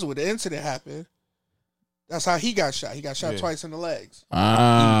Irving Plaza when the incident happened. That's how he got shot. He got shot Yeah. twice in the legs. He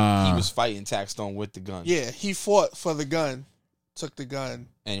was fighting Taxstone with the gun. Yeah, he fought for the gun, took the gun,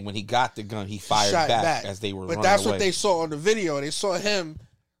 And when he got the gun, he fired shot back as they were But running that's away. what they saw on the video. They saw him like,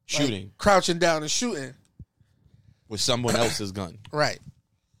 shooting crouching down and shooting. with someone else's gun. Right.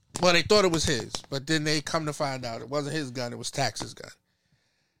 Well, they thought it was his, but then they come to find out it wasn't his gun. It was Tax's gun.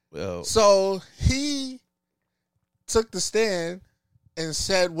 Well, So he took the stand and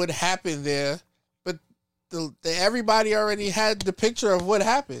said what happened there, but everybody already had the picture of what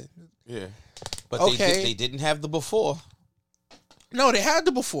happened. yeah. But Okay. they didn't have the before No, they had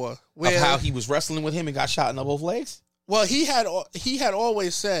the before where of how he was wrestling with him and got shot in both legs. well he had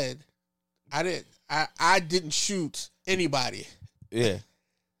always said I didn't shoot anybody. Yeah.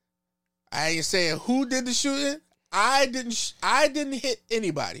 I ain't saying who did the shooting. I didn't hit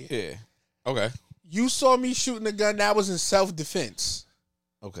anybody. Yeah. Okay. You saw me shooting a gun that was in self-defense,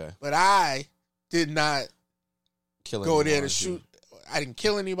 Okay. but I did not Killing go there anyone, to shoot. I didn't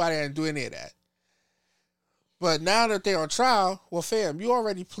kill anybody. I didn't do any of that. But now that they're on trial, well, fam, you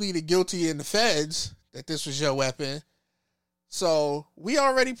already pleaded guilty in the feds that this was your weapon. So we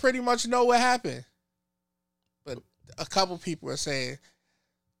already pretty much know what happened. But a couple people are saying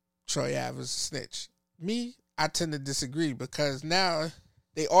Troy Ave is a snitch. Me, I tend to disagree because now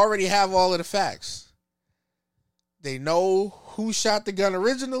they already have all of the facts. they know who shot the gun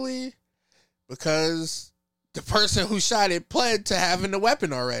originally because the person who shot it pled to having the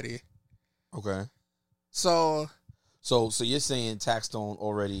weapon already. Okay. So you're saying Taxstone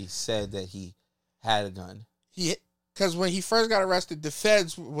already said that he had a gun? Because when he first got arrested, the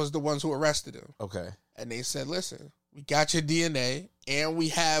feds was the ones who arrested him. Okay. And they said, listen, we got your DNA and we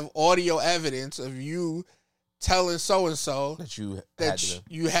have audio evidence of you telling so-and-so That you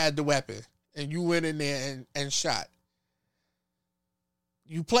you had the weapon and you went in there and shot.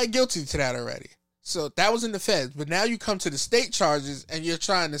 You pled guilty to that already. So that was in the feds. But now you come to the state charges and you're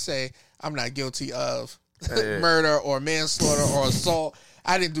trying to say, I'm not guilty of murder or manslaughter or assault.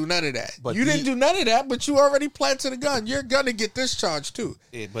 I didn't do none of that. But you didn't do none of that, but you already planted a gun. You're going to get this charge too.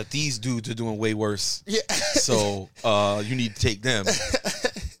 Yeah, but these dudes are doing way worse. Yeah. So you need to take them.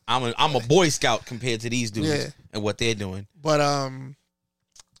 I'm a Boy Scout compared to these dudes and what they're doing. But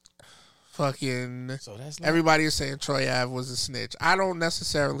fucking so that's everybody is saying Troy Ave was a snitch. I don't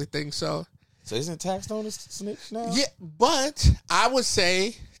necessarily think so. So isn't Taxstone a snitch now? Yeah, but I would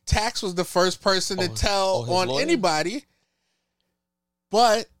say Tax was the first person to tell on lawyer? anybody.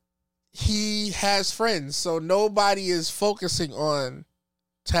 But he has friends, so nobody is focusing on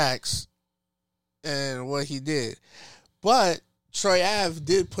Tax and what he did. But Troy Ave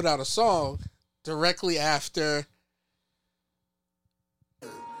did put out a song directly after the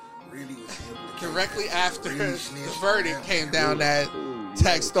verdict came down that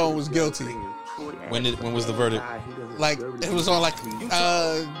Taxstone was guilty. When was the verdict? Like it was on like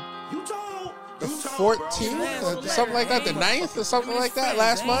the 14th or something like that, the 9th or something like that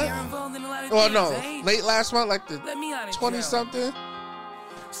last month. Well, no, late last month, like the 20 something.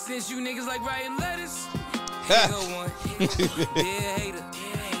 Since you niggas like writing letters, I won.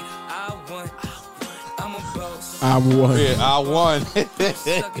 Yeah, I won.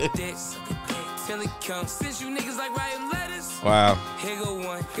 Wow.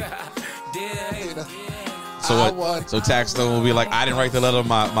 So what? So Taxstone will be like, I didn't write the letter.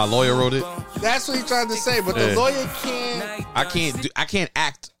 My lawyer wrote it. That's what he tried to say, but the lawyer can't. I can't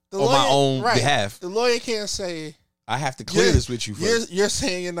act on my own behalf. The lawyer can't say. I have to clear this with you first. You're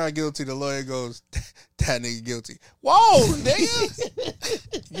saying you're not guilty. The lawyer goes, that nigga guilty. Whoa,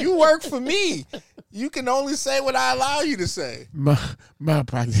 nigga. You work for me. You can only say what I allow you to say.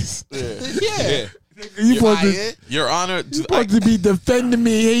 Malpractice. Yeah. Your Honor, you supposed to be defending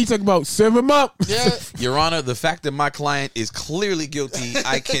me. Here you talking about serve him up. Yeah. Your Honor, the fact that my client is clearly guilty,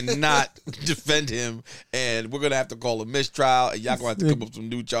 I cannot defend him, and we're gonna have to call a mistrial, and y'all gonna have to come up with some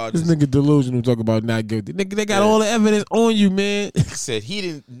new charges. This nigga delusional talk about not guilty. Nigga, they got all the evidence on you, man. He said he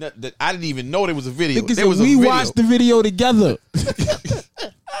didn't. I didn't even know there was a video. Nigga there was said, a video. watched the video together.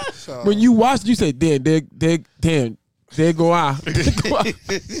 So, when you watched, you said, damn. There go I. He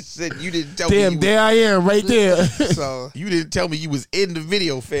said you didn't tell me. Damn, there I am, right there. So you didn't tell me you was in the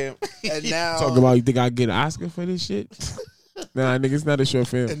video, fam. And now talk about you think I get an Oscar for this shit? Nah, nigga, it's not a short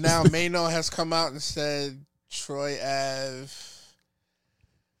film. And now Mano has come out and said Troy Ave.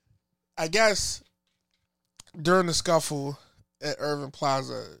 I guess during the scuffle at Irving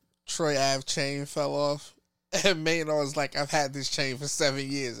Plaza, Troy Ave chain fell off, and Mano was like, "I've had this chain for 7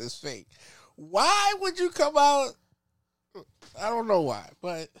 years. It's fake." Why would you come out? I don't know why,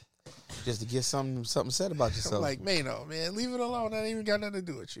 but just to get something said about yourself. I'm like, Mano, man, leave it alone. That ain't even got nothing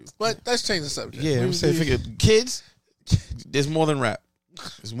to do with you. But let's change the subject. Yeah, I'm saying, kids, there's more than rap.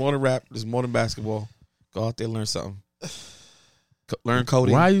 There's more than rap. There's more than basketball. Go out there, learn something. Learn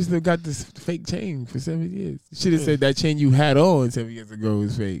coding. Why you still got this fake chain for 7 years? You should have said that chain you had on 7 years ago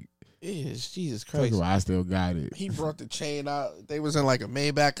was fake. Yeah, Jesus Christ. I still got it. He brought the chain out. They was in like a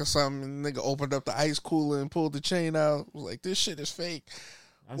Maybach or something. And the nigga opened up the ice cooler and pulled the chain out. Was like, this shit is fake.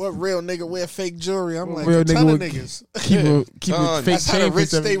 What real nigga wear fake jewelry? I'm like, a ton of niggas. Keep a fake That's chain. how the rich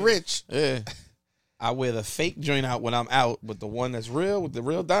for stay rich. Yeah. I wear the fake joint out when I'm out, but the one that's real with the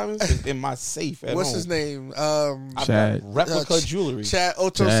real diamonds is in my safe at What's home. his name? Chad. Replica jewelry. Chad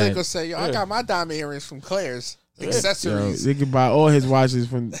Ochocinco say, yo, I got my diamond earrings from Claire's. Accessories. They can buy all his watches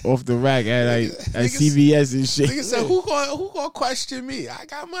from off the rack at CVS and shit. Nigga said, who gonna question me? I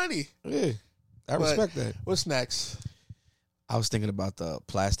got money. Yeah, I respect that. What's next? I was thinking about the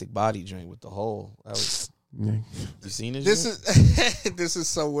plastic body joint with the hole. You seen this? This is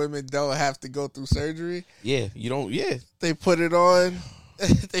so women don't have to go through surgery. Yeah, you don't. Yeah, they put it on.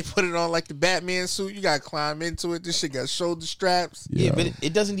 They put it on like the Batman suit. You gotta climb into it. This shit got shoulder straps. Yeah, but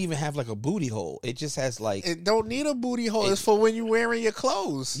it doesn't even have like a booty hole. It just has like. It don't need a booty hole. It's for when you wearing your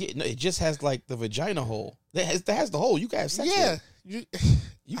clothes. Yeah, no, it just has like the vagina hole. That has the hole. You can have sex. Yeah, you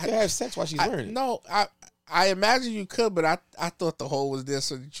can have sex while she's wearing it. No, I imagine you could, but I thought the hole was there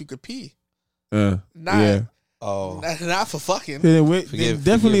so that you could pee. Yeah. Oh, Not for fucking.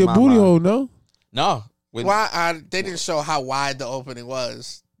 Definitely a booty hole, no? No. Why? They didn't show how wide the opening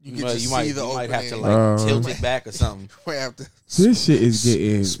was. You could just see the opening. Might have to like tilt it back or something. We have to This shit is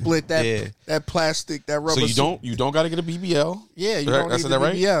getting split that plastic, that rubber. So you don't got to get a BBL. Yeah, you don't need the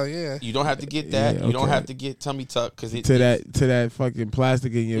BBL. Yeah, you don't have to get that. Yeah, You don't okay. have to get tummy tuck because to that fucking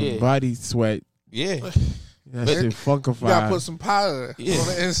plastic in your body sweat. Yeah. That shit funkified. You gotta put some powder on Yeah.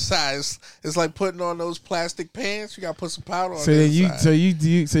 the inside. It's like putting on those plastic pants. You gotta put some powder on. So the then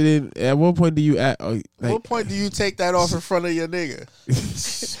inside. so then at what point do you act? At what point do you take that off in front of your nigga?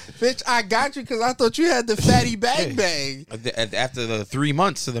 Bitch, I got you because I thought you had the fatty bang bang. After the 3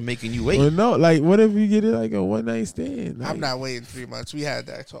 months of them making you wait. Well, no, like what if you get it like a one night stand? Like, I'm not waiting 3 months. We had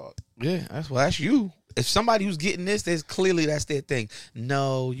that talk. Yeah, that's you. If somebody who's getting this, that's their thing.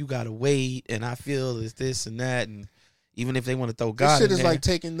 No, you gotta wait, and I feel it's this and that, and even if they want to throw God, This shit in is there, like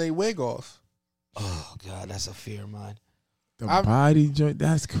taking their wig off. oh God, that's a fear of mine. the body joint.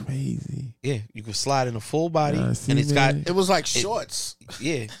 That's crazy. Yeah, you can slide in a full body, See, and it's man. It was like shorts.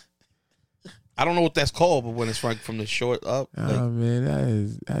 yeah. I don't know what that's called, but when it's from the short up, like, Oh man,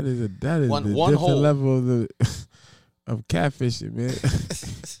 that is One the hole. different level of the of catfishing, man.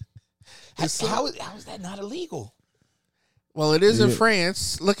 how is that not illegal? Well, it is in Yeah.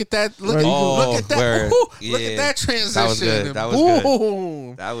 France. Look at that. Look, Right. look at that. word. Ooh, Look Yeah. at that transition. That was good. That was good.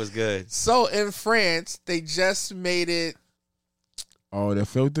 Boom. That was good. So in France, they just made it. Oh, the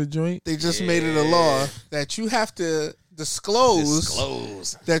filter joint. They just made it a law that you have to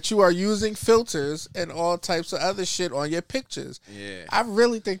disclose that you are using filters and all types of other shit on your pictures. Yeah. I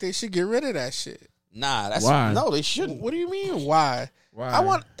really think they should get rid of that shit. Nah, that's Why? no, they shouldn't. What do you mean? Why? Why? I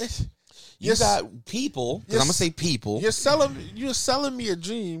want. You got people, because I'm gonna say people. You're selling me a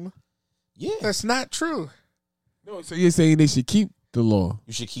dream Yeah, that's not true. No, so you're saying they should keep the law?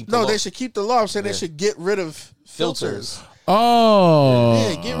 you should keep. No, the they law. should keep the law. I'm saying they should get rid of filters. Oh,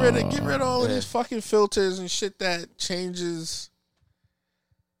 Yeah, get rid of all of these fucking filters and shit that changes.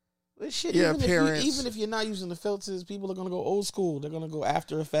 But shit, your even appearance. even if you're not using the filters, people are gonna go old school. They're gonna go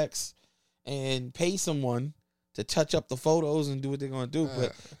After Effects and pay someone to touch up the photos and do what they're gonna do.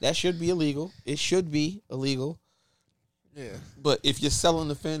 But that should be illegal. It should be illegal. Yeah. But if you're selling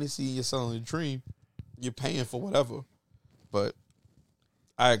the fantasy, you're selling the dream, you're paying for whatever. But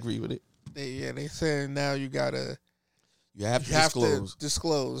I agree with it. They saying now you gotta You to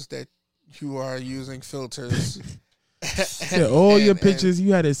disclose that you are using filters. Yeah, all your pictures.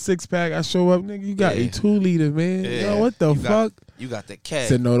 You had a 6-pack. I show up, nigga. You got a 2-liter, man. Yeah. Yo, what the You fuck? You got the I cat.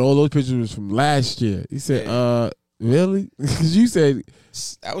 said no. All those pictures was from last year. He said, really? Because you said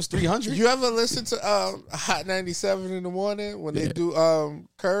That was 300. You ever listen to Hot 97 in the morning when they do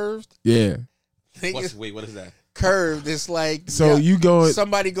Curved? yeah. Wait, what is that? Curved. It's like So you going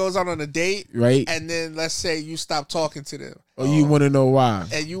somebody goes out on a date, right? and then let's say you stop talking to them, Or you want to know why?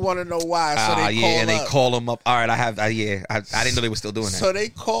 and you want to know why. So they call and they up. call them up. All right, I didn't know they were still doing that. So they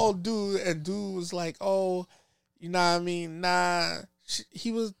called dude, and dude was like, "Oh, you know what I mean? Nah."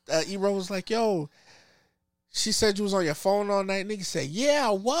 He was. Ebro was like, "Yo." She said you was on your phone all night. Nigga said, "Yeah,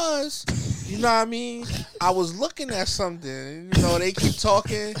 I was." You know what I mean? I was looking at something. You know, they keep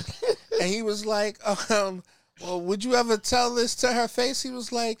talking, and he was like, "Well, would you ever tell this to her face?" He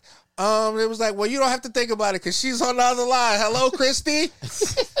was like, it was like, "Well, you don't have to think about it because she's on the other line." Hello, Christy.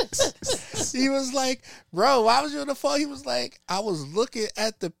 He was like, "Bro, why was you on the phone?" He was like, "I was looking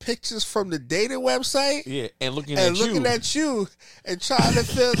at the pictures from the dating website." Yeah, and looking at you and trying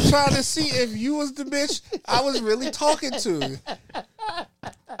to see if you was the bitch I was really talking to.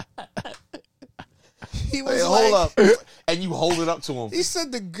 He was hold up, and you hold it up to him. He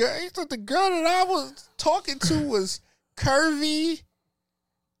said the girl that I was talking to was curvy,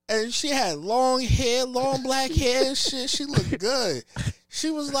 and she had long hair, long black hair and shit. She looked good. She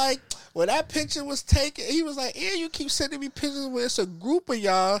was like, when that picture was taken, he was like, "Yeah, you keep sending me pictures where it's a group of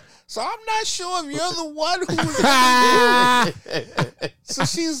y'all, so I'm not sure if you're the one who was." So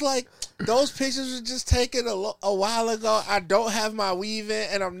she's like, "Those pictures were just taken a while ago. I don't have my weave in,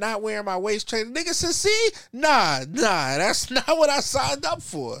 and I'm not wearing my waist trainer." Nigga said, "See, nah, that's not what I signed up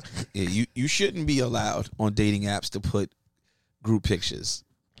for." Yeah, you shouldn't be allowed on dating apps to put group pictures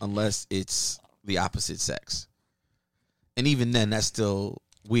unless it's the opposite sex, and even then, that's still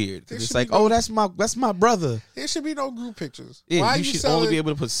weird. It's like, oh, that's my brother. There should be no group pictures. Yeah, Why you should only be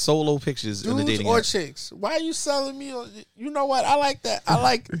able to put solo pictures in the dudes dating or app. chicks? Why are you selling me? You know what? I like that. I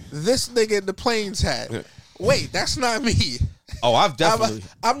like this nigga in the planes hat. Wait, that's not me. Oh, I've definitely.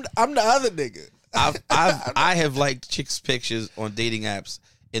 I'm the other nigga. I have liked chicks' pictures on dating apps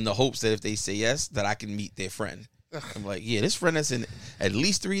in the hopes that if they say yes, that I can meet their friend. I'm like, yeah, this friend that's in at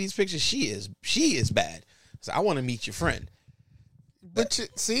least 3 of these pictures, she is bad. So I want to meet your friend. But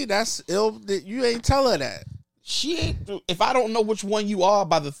see, that's ill. That you ain't tell her that. She ain't. If I don't know which one you are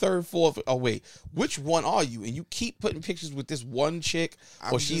by the third, fourth. Oh wait, which one are you? And you keep putting pictures with this one chick,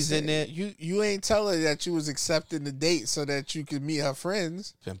 or she's in there. You ain't tell her that you was accepting the date so that you could meet her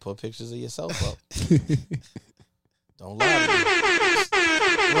friends. Then put pictures of yourself up. Don't lie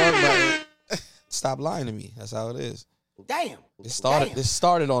to me. Stop lying to me. That's how it is. Damn. This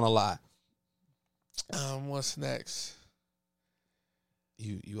started on a lie. What's next?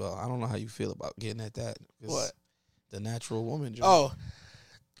 You I don't know how you feel about getting at that. What? The natural woman joke. Oh,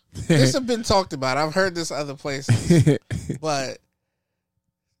 this has been talked about. I've heard this other places, but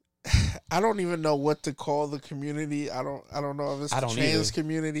I don't even know what to call the community. I don't know if it's the trans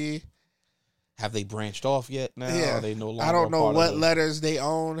community. Have they branched off yet now? Yeah. Are they no longer I don't know what of letters they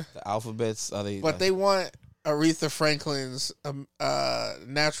own. the alphabets? Are they? But they want Aretha Franklin's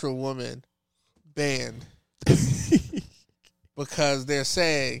Natural Woman banned because they're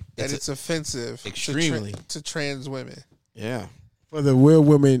saying that it's offensive extremely to trans women. Yeah. For the real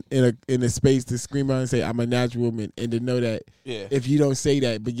woman in a space to scream out and say, I'm a natural woman, and to know that if you don't say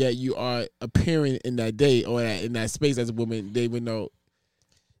that, but yet you are appearing in that day or in that space as a woman, they would know.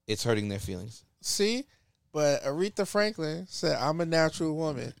 It's hurting their feelings. See? But Aretha Franklin said, I'm a natural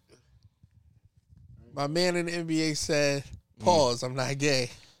woman. My man in the NBA said, pause, I'm not gay.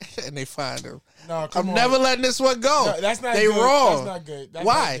 And they find him. No, I'm never letting this one go. No, that's not they good. wrong. That's not good. That's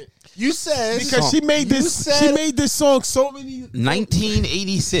Why? not good. You said because she made this song so many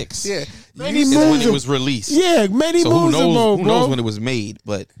 1986. Yeah. Many is moons when it was released. Yeah, many so moons who ago, knows when it was made,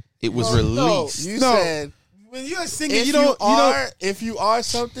 but it was released. You said when you're singing, if you are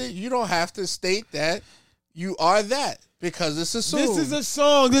something, you don't have to state that you are that because it's assumed. This is a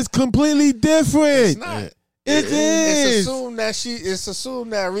song that's completely different. It's not. It is. It's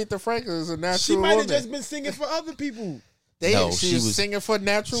assumed that Aretha Franklin is a natural She might woman. have just been singing for other people. She was singing for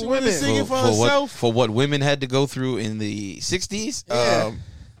natural women. Was singing for herself. For what women had to go through in the 60s. Yeah.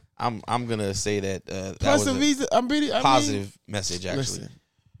 I'm gonna say that that Plus was a positive message. Actually,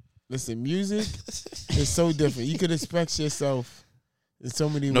 listen, music is so different. You could express yourself in so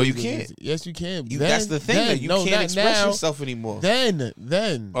many ways. No, you can't. Music. Yes, you can. That's the thing. That you can't express yourself anymore. Then,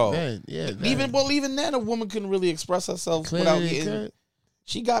 even then, a woman couldn't really express herself Clearly without getting.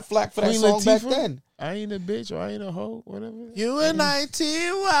 She got flack for that Queen song back Latifah? then. I ain't a bitch or I ain't a hoe, whatever.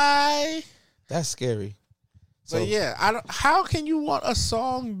 UNITY. That's scary. But yeah, how can you want a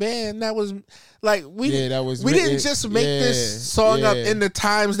song banned that was like we didn't just make this song up in the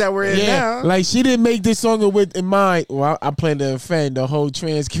times that we're in now. Like she didn't make this song with in mind. Well, I plan to offend the whole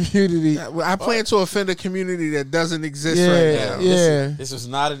trans community. I plan to offend a community that doesn't exist right now. Yeah, this is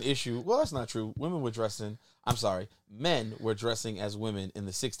not an issue. Well, that's not true. Women were dressing. I'm sorry, men were dressing as women in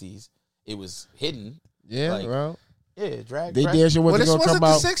the 60s. It was hidden. Yeah, bro. Yeah, drag. They damn sure wasn't gonna come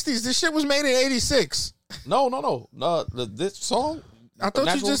out. This wasn't the 60s. This shit was made in 86. No. This song. I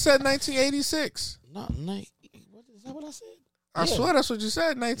thought you just said 1986. Not is that what I said? I swear that's what you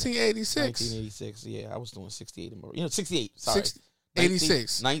said. 1986. 1986. Yeah, I was doing 68. 68. Sorry.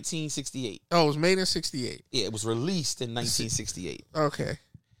 86. 1968. Oh, it was made in 68. Yeah, it was released in 1968. Okay.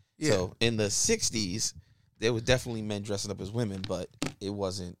 Yeah. So in the 60s, there were definitely men dressing up as women, but it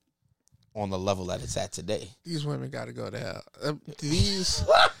wasn't on the level that it's at today. These women got to go to hell.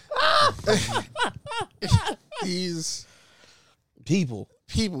 These people,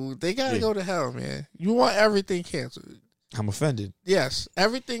 they got to go to hell, man. You want everything canceled. I'm offended. Yes,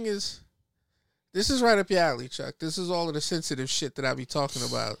 everything is. This is right up your alley, Chuck. This is all of the sensitive shit that I be talking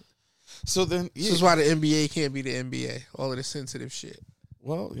about. So then, this is why the NBA can't be the NBA. All of the sensitive shit.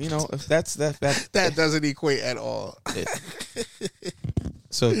 Well, if that's that doesn't equate at all.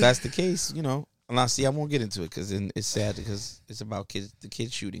 So if that's the case, and I won't get into it because it's sad because it's about the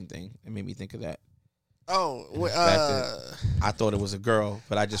kid shooting thing. It made me think of that. Oh, I thought it was a girl,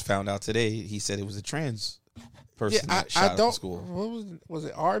 but I just found out today he said it was a trans person that shot up the school. What was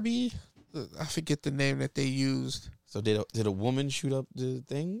it? RB? I forget the name that they used. So did a woman shoot up the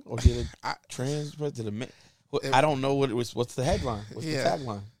thing, or did a trans? Did a man? I don't know what it was. What's the headline? What's the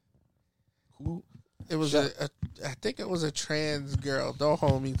tagline? Who? It was I think it was a trans girl. Don't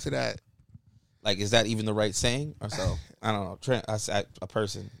hold me to that. Like, is that even the right saying? Or so I don't know. A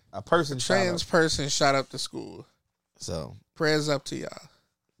person. Trans person shot up the school. So prayers up to y'all.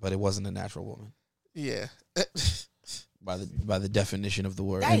 But it wasn't a natural woman. Yeah. By the definition of the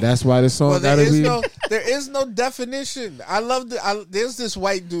word. And that's why the song there is no definition. I love there's this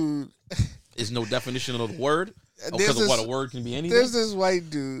white dude. Is no definition of the word? Because of what a word can be anything? There's this white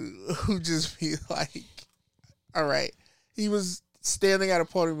dude who just be like, all right. He was standing at a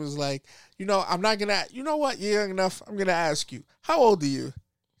podium was like, I'm not gonna. You know what? You're young enough. I'm gonna ask you, how old are you?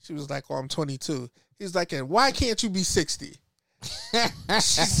 She was like, I'm 22. He's like, and why can't you be 60? She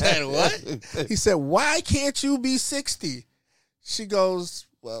said, what? He said, why can't you be 60? She goes,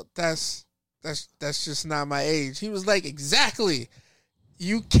 well, that's just not my age. He was like, exactly.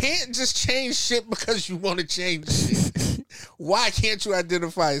 You can't just change shit because you want to change shit. Why can't you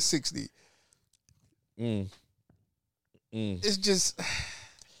identify as 60? It's just,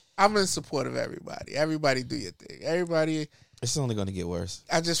 I'm in support of everybody. Everybody do your thing. Everybody. It's only going to get worse.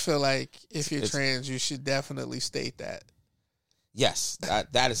 I just feel like if you're trans, you should definitely state that. Yes,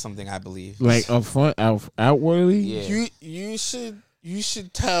 that is something I believe. Like outwardly? Yeah. You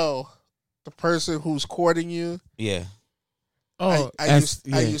should tell the person who's courting you. Yeah. Oh, I used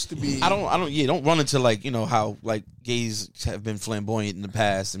to be. Don't run into how gays have been flamboyant in the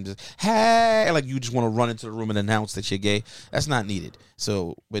past and just hey, you just want to run into the room and announce that you're gay. That's not needed.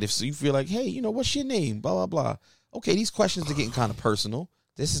 So, but if you feel like, hey, what's your name? Blah blah blah. Okay, these questions are getting kind of personal.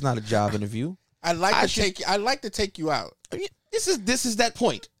 This is not a job interview. I'd like to take you out. I mean, this is that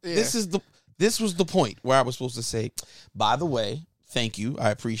point. Yeah. This was the point where I was supposed to say, by the way, thank you,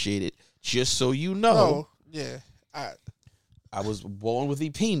 I appreciate it. Just so you know, I was born with a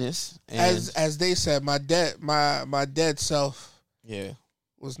penis, and as they said, my dead self,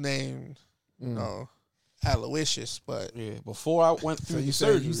 was named, Aloysius, but before I went through the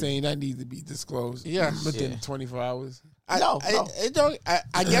surgery, you saying that needs to be disclosed? Within 24 hours. I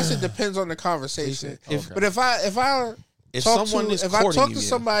guess it depends on the conversation. But if I talk to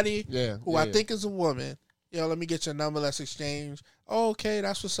somebody who I think is a woman, let me get your number, let's exchange. Oh, okay,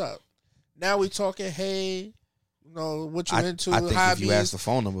 that's what's up. Now we talking, hey, what you into, I think hobbies. If you ask the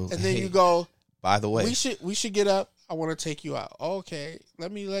phone number, and then you go, by the way, we should get up. I want to take you out. Okay,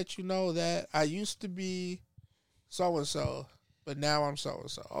 let me let you know that I used to be so and so, but now I'm so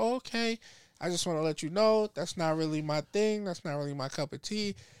and so. Okay, I just want to let you know that's not really my thing. That's not really my cup of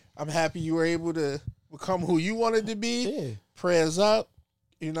tea. I'm happy you were able to become who you wanted to be. Yeah. Prayers up.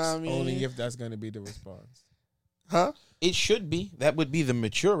 You know what I mean? Only if that's going to be the response. Huh? It should be. That would be the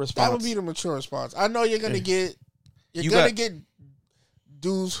mature response. That would be the mature response. I know you're going to get... You're going to get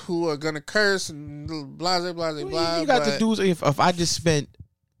dudes who are going to curse and blah, blah, blah, blah. You got the dudes... If I just spent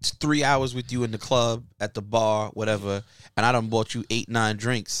 3 hours with you in the club, at the bar, whatever, and I done bought you 8-9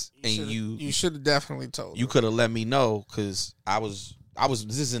 drinks, you should have definitely told you could have let me know, because I was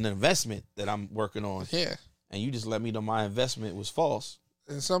this is an investment that I'm working on. Yeah. And you just let me know my investment was false.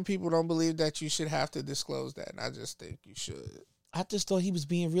 And some people don't believe that you should have to disclose that, and I just think you should. I just thought he was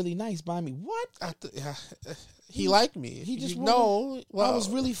being really nice by me. What? He liked me. He just I was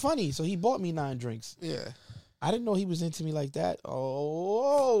really funny, so he bought me 9 drinks. Yeah. I didn't know he was into me like that.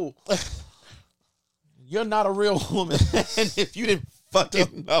 Oh. You're not a real woman. And if you didn't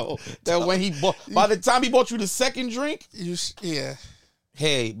fucking know that when by the time he bought you the second drink, yeah.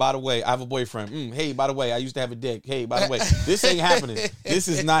 Hey, by the way, I have a boyfriend. Hey, by the way, I used to have a dick. Hey, by the way, this ain't happening. This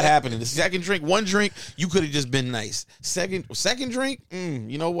is not happening. The second drink, one drink, you could have just been nice. Second drink,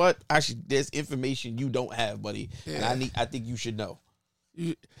 you know what? Actually, there's information you don't have, buddy. Yeah. And I think you should know.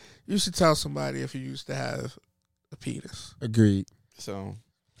 You should tell somebody if you used to have a penis. Agreed. So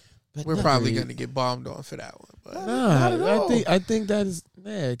we're probably going to get bombed on for that one. But not at all. I think that is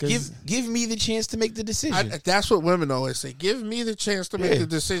give me the chance to make the decision. That's what women always say. Give me the chance to make the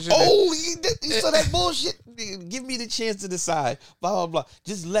decision. Oh, so that bullshit. Give me the chance to decide. Blah blah blah.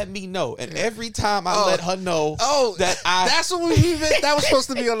 Just let me know. And every time I let her know that that's what we meant. That was supposed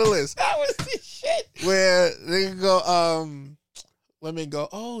to be on the list. That was the shit. Where they can go. Women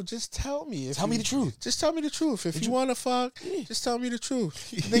go, just tell me. Tell me the truth. Just tell me the truth. If you want to fuck, just tell me the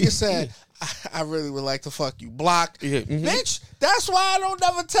truth. Nigga said, I really would like to fuck you. Blocked. Yeah. Mm-hmm. Bitch, that's why I don't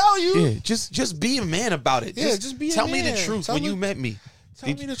never tell you. Yeah. Just be a man about it. Yeah, just be a tell man. me the truth when you met me. Tell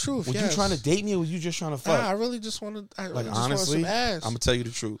me the truth. Were you trying to date me or were you just trying to fuck? Nah, I really just want to. Honestly, want some ass. I'm going to tell you the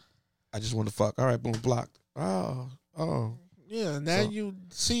truth. I just want to fuck. All right, boom, blocked. Oh. Yeah, now you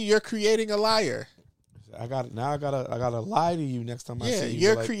see you're creating a liar. I gotta lie to you next time I see you.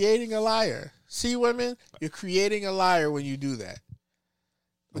 You're creating a liar. See, women, you're creating a liar when you do that.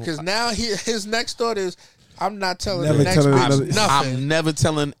 Because now his next thought is, I'm not telling the next bitch nothing. I'm never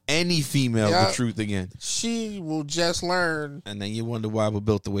telling any female the truth again. She will just learn. And then you wonder why we're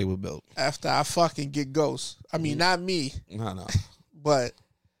built the way we're built. After I fucking get ghosts. I mean, not me. No. But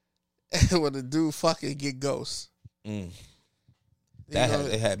when the dude fucking get ghosts. It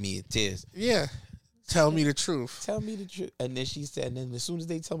had me in tears. Yeah. Tell me the truth. Tell me the truth. And then she said, and then as soon as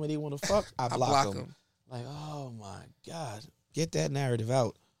they tell me they want to fuck, I block them. Like, oh my God. Get that narrative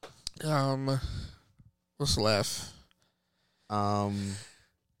out. What's left?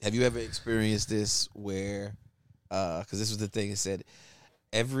 Have you ever experienced this where, because this was the thing, it said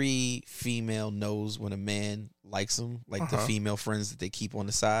every female knows when a man likes them, like the female friends that they keep on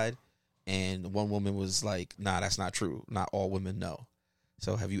the side. And one woman was like, nah, that's not true. Not all women know.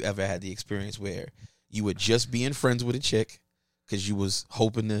 So have you ever had the experience where you were just being friends with a chick because you was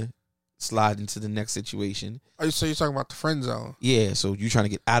hoping to slide into the next situation? So you're talking about the friend zone? Yeah, so you're trying to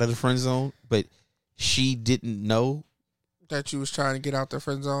get out of the friend zone, but she didn't know that you was trying to get out the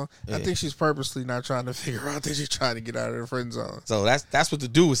friend zone. Yeah. I think she's purposely not trying to figure out that she's trying to get out of the friend zone. So that's what the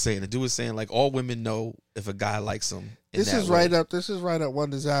dude was saying. The dude was saying like all women know if a guy likes them. This is right up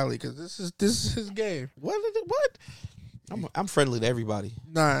Wonder's alley because this is his game. What? I'm friendly to everybody.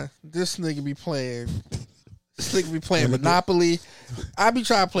 Nah, this nigga be playing. This nigga be playing Monopoly. I be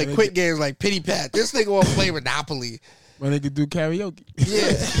trying to play quick games like Pity Pat. This nigga won't play Monopoly. When they could do karaoke.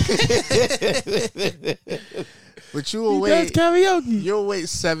 Yeah. But you will wait karaoke. You'll wait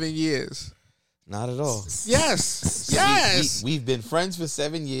 7 years. Not at all. Yes. Yes. We've been friends for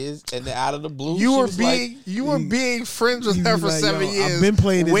 7 years, and then out of the blue, You were being friends with her for like, 7 years. I've been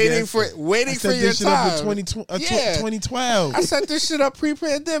playing this waiting game. for your this shit time. up for 2012. I set this shit up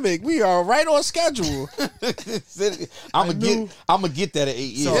pre-pandemic. We are right on schedule. I'm gonna get that at 8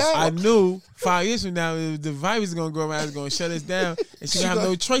 years. So I knew 5 years from now the virus is gonna go around, it's gonna shut us down, and she gonna have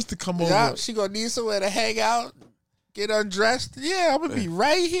no choice to come over. She gonna need somewhere to hang out. Get undressed. Yeah, I'm gonna be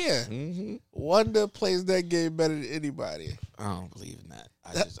right here. Mm-hmm. Wonder plays that game better than anybody. I don't believe in that.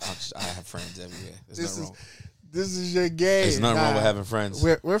 I have friends everywhere. This is your game. There's nothing wrong with having friends.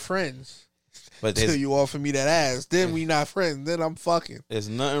 We're friends. But Until you offer me that ass, then we not friends. Then I'm fucking. There's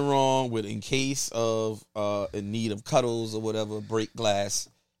nothing wrong with in case of in need of cuddles or whatever, break glass,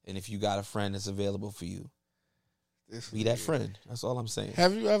 and if you got a friend that's available for you, be that friend. That's all I'm saying.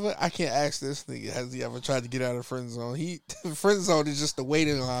 Have you ever? I can't ask this nigga. Has he ever tried to get out of friend zone? The friend zone is just the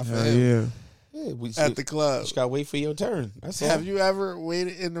waiting line for him. Yeah, at the club. You just gotta wait for your turn. That's all. Have you ever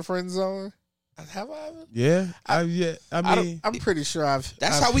waited in the friend zone? Have I ever? Yeah, I mean, I'm pretty sure I've.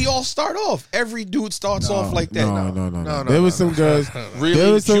 That's how we all start off. Every dude starts off like that. No. There was some girls. Really,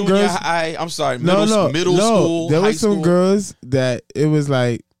 there was some junior girls. high. I'm sorry, middle school. There high was some school. girls that it was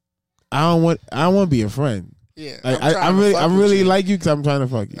like, I don't want to be a friend. Yeah, like, I really like you because I'm trying to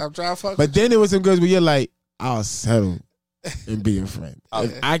fuck you. I'm trying to fuck. But then there was some girls where you're like, I'll settle and be a friend.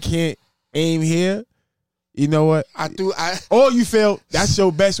 If I can't aim here, you know what? Or you feel that's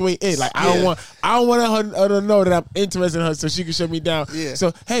your best way in. Like I don't want her to know that I'm interested in her, so she can shut me down. Yeah.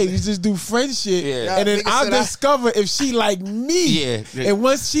 So hey, you just do friendship, and then I'll discover if she like me. Yeah. And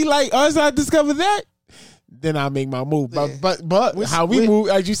once she like us, I discover that. Then I make my move. But how we move,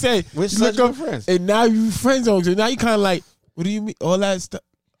 as you say, we're you look up, friends, and now you friend zone. So now you kind of like, what do you mean? All that stuff.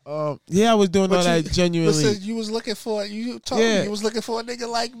 Yeah, I was doing all that genuinely. Listen, you was looking for you told me you was looking for a nigga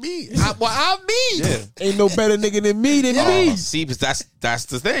like me. I'm me. Yeah. Ain't no better nigga than me me. See, but that's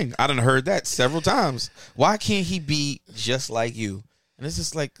the thing. I done heard that several times. Why can't he be just like you? And it's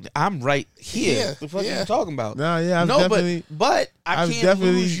just like I'm right here. Yeah, What the fuck are you talking about? Nah, yeah, but I can't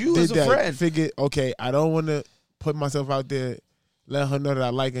lose you as a friend. Figured, okay, I don't want to put myself out there, let her know that I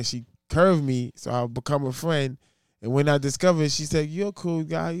like her, and she curved me, so I'll become a friend. And when I discovered, she said, "You're a cool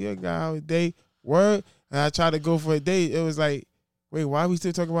guy. You're a guy with a date." Word. And I tried to go for a date. It was like, wait, why are we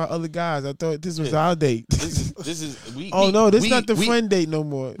still talking about other guys? I thought this was our date. This is this not the friend date no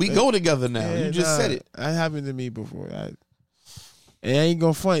more. We go together now. Yeah, you just said it. That happened to me before. And I ain't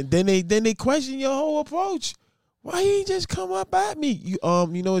gonna front. Then they question your whole approach. Why you ain't just come up at me? You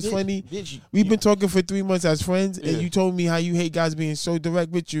know it's funny. We've been talking for 3 months as friends, and you told me how you hate guys being so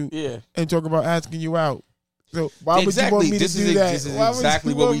direct with you, and talk about asking you out. So why would you want me to do that? This is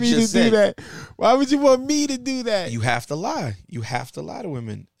exactly what we just said. Why would you want me to do that? You have to lie. You have to lie to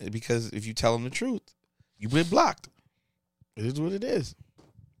women because if you tell them the truth, you get blocked. It is what it is.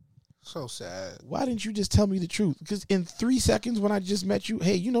 So sad. Why didn't you just tell me the truth? Because in 3 seconds when I just met you,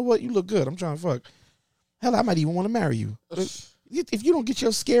 hey, you know what? You look good. I'm trying to fuck. Hell, I might even want to marry you. If you don't get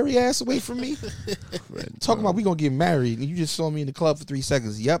your scary ass away from me, talking about we going to get married, and you just saw me in the club for 3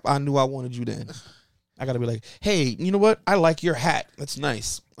 seconds. Yep, I knew I wanted you then. I got to be like, hey, you know what? I like your hat. That's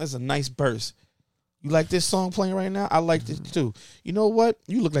nice. That's a nice burst. You like this song playing right now? I like this too. You know what?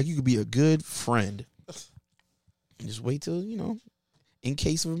 You look like you could be a good friend. Just wait till, in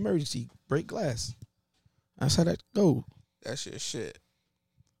case of emergency, break glass. That's how that go. That's your shit.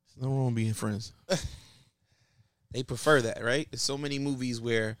 There's no wrong with being friends. They prefer that, right? There's so many movies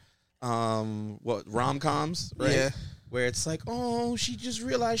where, rom-coms, right? Yeah. Where it's like, oh, she just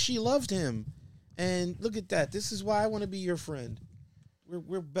realized she loved him. And look at that. This is why I want to be your friend.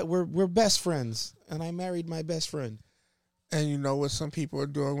 We're best friends, and I married my best friend. And you know what some people are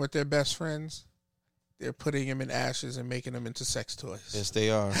doing with their best friends? They're putting them in ashes and making them into sex toys. Yes, they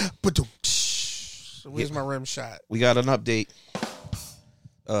are. Where's my rim shot? We got an update.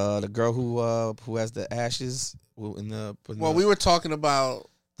 The girl who has the ashes we were talking about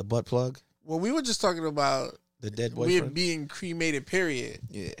the butt plug. Well, we were just talking about the dead boyfriend being cremated. Period.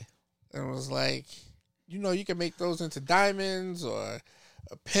 Yeah, and it was like, you can make those into diamonds or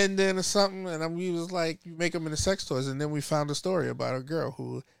a pendant or something. And we was like, you make them into sex toys. And then we found a story about a girl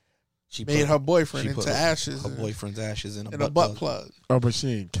who made her boyfriend into ashes. Her boyfriend's ashes in a butt plug. Oh, but she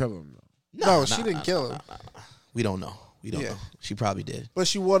didn't kill him. No, she didn't kill him. We don't know. We don't know. She probably did. But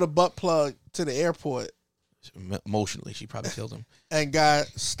she wore the butt plug to the airport. Emotionally, she probably killed him. And got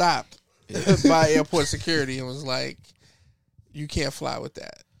stopped by airport security and was like, you can't fly with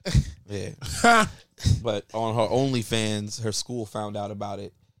that. Yeah. But on her OnlyFans, her school found out about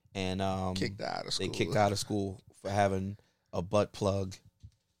it and kicked her out of school. They kicked her out of school for having a butt plug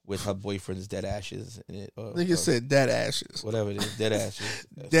with her boyfriend's dead ashes in it. Nigga said dead ashes. Whatever it is, dead ashes.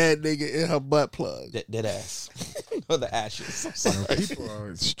 Dead nigga in her butt plug. Dead ass. Or the ashes. I'm sorry. People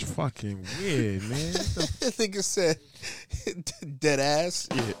are fucking weird, man. That nigga said dead ass.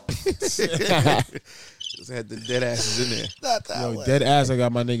 Yeah. Just had the dead asses in there. Not that way. Dead ass, I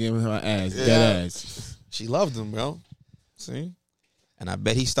got my nigga in her ass. Yeah. Dead ass. She loved him, bro. See? And I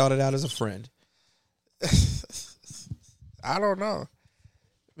bet he started out as a friend. I don't know.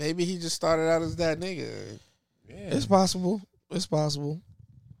 Maybe he just started out as that nigga. Yeah. It's possible. It's possible.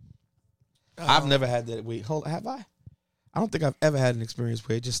 I've never had that. Wait, hold on. Have I? I don't think I've ever had an experience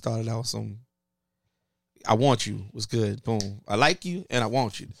where it just started out some I want you was good. Boom. I like you and I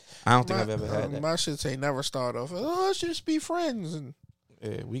want you. I don't think I've ever had that. My shit say never start off. Let's just be friends. And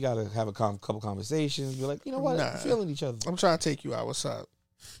yeah, we got to have a couple conversations. Be like, you know what? We're feeling each other. I'm trying to take you out. What's up?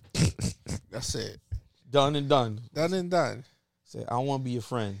 That's it. Done and done. Done and done. Say, I want to be your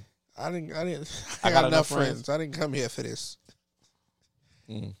friend. I got enough friends. I didn't come here for this.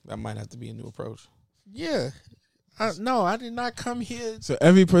 That might have to be a new approach. Yeah. No, I did not come here. So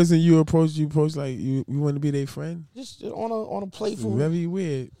every person you approach like you want to be their friend? Just on a playful. Very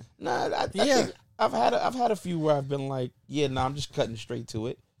weird. Nah, I think I've had a few where I've been like, I'm just cutting straight to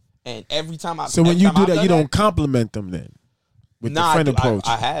it. And every time So when you do that, you don't compliment them then? With the friend approach.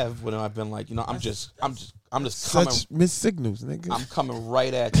 I have when I've been like, I'm just coming. Such missed signals, nigga. I'm coming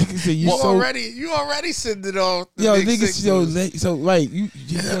right at you. You already send it off. Yo, niggas, so right,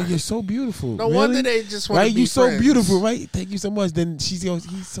 you're so beautiful. No wonder they just want to be you friends. So beautiful, right? Thank you so much. Then she goes,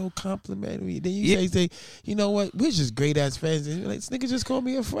 he's so complimentary. Then you say, you know what? We're just great ass friends. And you're like, this nigga just called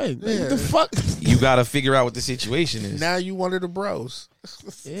me a friend. Like, what the fuck? You gotta figure out what the situation is. Now you one of the bros.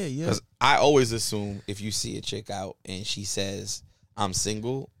 Yeah. Because I always assume if you see a chick out and she says I'm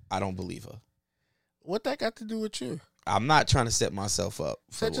single, I don't believe her. What that got to do with you? I'm not trying to set myself up.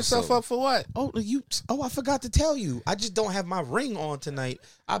 Set yourself up for what? I forgot to tell you. I just don't have my ring on tonight.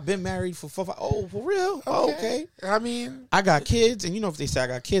 I've been married for 4 5. Oh, for real? Okay. I mean, I got kids, and if they say I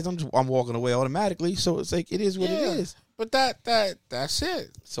got kids, I'm walking away automatically. So it's like it is what it is. But that's it.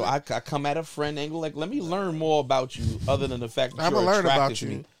 So I come at a friend angle, like, let me learn more about you, other than the fact that I'm you're gonna learn about to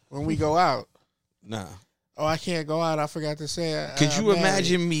you me. when we go out. Nah. Oh, I can't go out. I forgot to say. Could you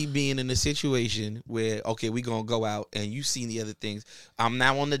imagine me being in a situation where, okay, we gonna go out and you seen the other things. I'm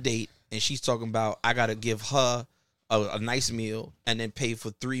now on the date and she's talking about I gotta give her a nice meal and then pay for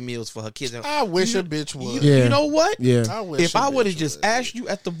 3 meals for her kids. I wish a bitch would. You know what? Yeah. If I would have just asked you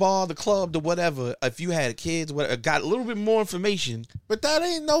at the bar, the club, the whatever, if you had kids, whatever, got a little bit more information. But that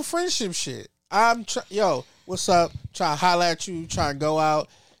ain't no friendship shit. What's up? Try to holler at you. Try to go out.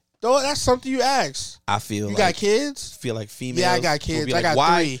 Though that's something you ask. I feel you got kids. Feel like females. Yeah, I got kids. Like, I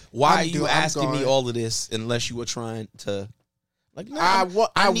got 3. Why are you asking me all of this unless you were trying to? Like, nah,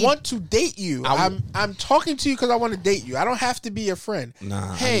 I want to date you. I'm talking to you because I want to date you. I don't have to be your friend.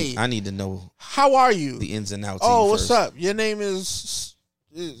 Nah. Hey, I need to know. How are you? The ins and outs. Oh, what's up? Your name is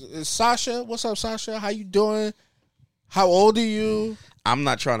Sasha. What's up, Sasha? How you doing? How old are you? I'm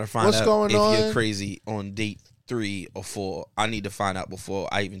not trying to find out going if on? You're crazy on date 3 or 4. I need to find out before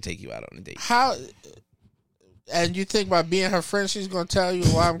I even take you out on a date. How? And you think by being her friend, she's gonna tell you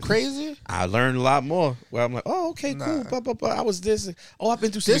why I'm crazy? I learned a lot more. Where I'm like, oh, okay, cool. Blah, blah, blah. I was this. Oh, I've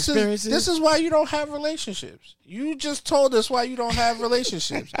been through some experiences. This is why you don't have relationships. You just told us why you don't have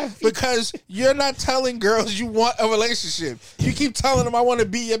relationships because you're not telling girls you want a relationship. You keep telling them I want to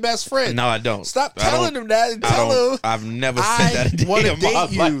be your best friend. No, I don't. Stop telling them that and tell them I've never said that. I want to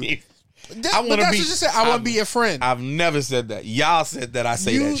date you. Life. I want to be. I want to be your friend. I've never said that. Y'all said that. I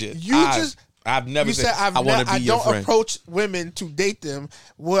say that shit. You just I've never You said I want to be I your don't friend. approach women to date them.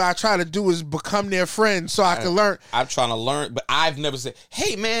 What I try to do is become their friend so I can learn. I'm trying to learn, but I've never said,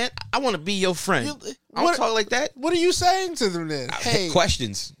 "Hey, man, I want to be your friend." I don't talk like that. What are you saying to them then? Hey,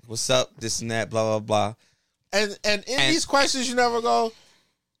 Questions. What's up? This and that. Blah blah blah. and in these questions, you never go.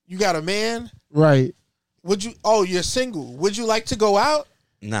 You got a man? Right. Would you? Oh, you're single. Would you like to go out?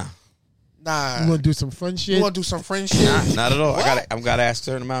 Nah. Nah. You want to do some fun shit? You want to do some friendship? Not at all. I'm gotta ask a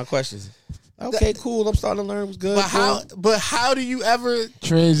certain amount of questions. Okay, cool. I'm starting to learn what's good. But how do you ever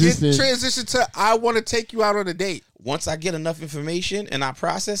transition to I want to take you out on a date? Once I get enough information and I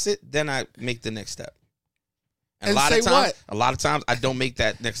process it, then I make the next step. And a lot say of times, what? A lot of times I don't make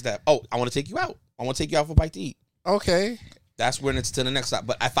that next step. Oh, I want to take you out. I want to take you out for a bite to eat. Okay. That's when it's to the next step.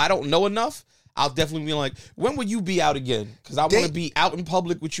 But if I don't know enough, I'll definitely be like, when will you be out again? Because I want to be out in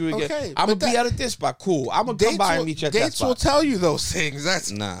public with you again. Okay, I'm going to be out at this spot. Cool. I'm going to come by and meet you at that Dates spot. will tell you those things.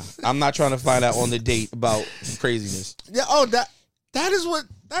 That's Nah. I'm not trying to find out on the date about craziness. Yeah. Oh, that is what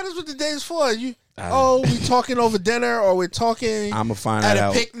the date is for. You. We talking over dinner, or we're talking. I'm gonna find at that a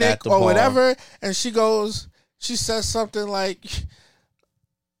out picnic at the or bar. whatever, and she says something like,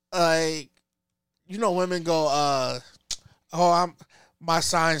 women go, my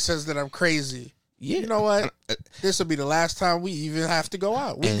sign says that I'm crazy. Yeah. You know what? This will be the last time we even have to go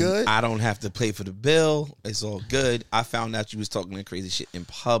out. We And good. I don't have to pay for the bill. It's all good. I found out you was talking that crazy shit in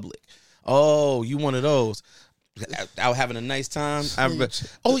public. Oh, you one of those. Out having a nice time.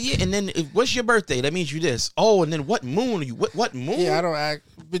 Oh yeah, and then what's your birthday? That means you this. Oh, and then what moon are you? What moon? Yeah, I don't act.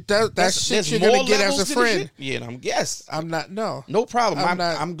 But that's shit there's you're gonna more get levels as a to the friend. shit? Yeah, and I'm not. No, no problem. I'm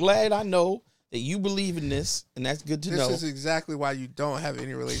not. I'm glad I know that you believe in this, and that's good to know. This is exactly why you don't have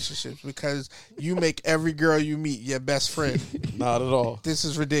any relationships, because you make every girl you meet your best friend. Not at all. This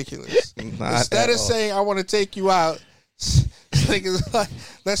is ridiculous. Not Instead at of all. saying I want to take you out, niggas like,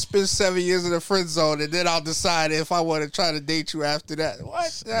 let's spend 7 years in the friend zone and then I'll decide if I want to try to date you after that.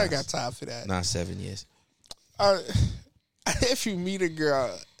 What? I ain't got time for that. Not 7 years. If you meet a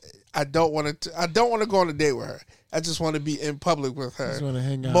girl, I don't want to go on a date with her. I just want to be in public with her. Just want to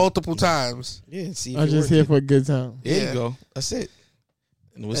hang out multiple times. Yeah, see. I'm just here for a good time. There you go. That's it.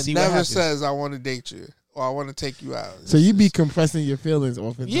 And we'll see It what never happens. says I want to date you or I want to take you out. So you be compressing your feelings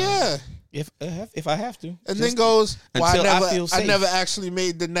often. Yeah. If I have to. And then goes, well, until I feel I safe. never actually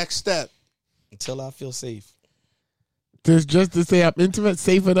made the next step. Until I feel safe. Just to say I'm interested,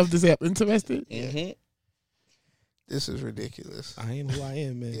 safe enough to say I'm interested. Mm-hmm. This is ridiculous. I am who I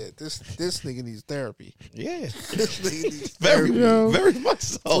am, man. Yeah, this nigga needs therapy. Yeah. This nigga needs Very, therapy. very much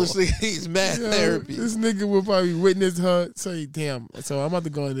so. This nigga needs mad therapy. This nigga will probably witness her say, damn, so I'm about to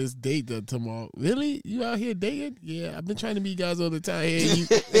go on this date tomorrow. Really? You out here dating? Yeah, I've been trying to meet guys all the time. Here you,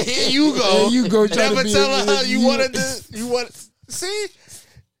 Here you go. Here you go. trying Never to be tell a- her you wanted to. You want. See.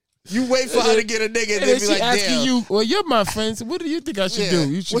 You wait for her to get a nigga and then be she like, asking damn. you, well, you're my friend, so what do you think I should Yeah. do?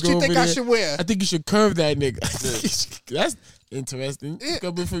 You should What go you think over I there. should wear? I think you should curve that nigga. That's interesting.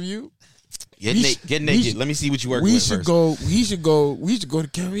 Coming from you. Get We naked. sh- Get we naked. sh- Let me see what you work We with should first. go. We should go to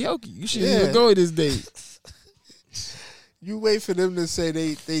karaoke. You shouldn't Yeah. even go to this date. You wait for them to say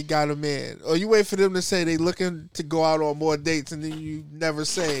they got a man, or you wait for them to say they looking to go out on more dates, and then you never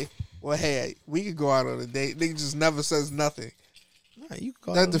say, "Well, hey, we could go out on a date." Nigga just never says nothing. Nah, you can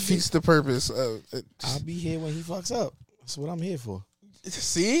call That it defeats the purpose of it. I'll be here when he fucks up. That's what I'm here for.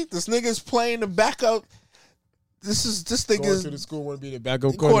 See, this nigga's playing the backup. This Going nigga's to the school want to be the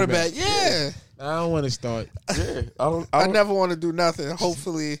backup quarterback. Yeah, I don't want to start. Yeah, I never want to do nothing.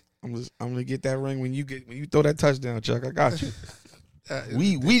 Hopefully, I'm gonna get that ring when you throw that touchdown, Chuck. I got you. is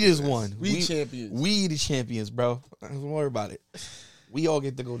We just won. We champions. We the champions, bro. Don't worry about it. We all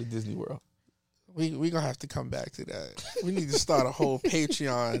get to go to Disney World. we gonna have to come back to that. We need to start a whole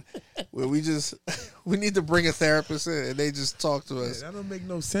Patreon where we need to bring a therapist in and they just talk to us. That don't make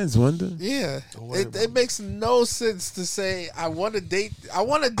no sense, Wonder. Yeah, worry about it makes no sense to say I want to date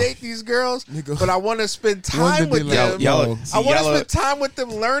these girls, Nigga. but I want to spend time Wonder with be them. like, Y'all, I want to spend time with them,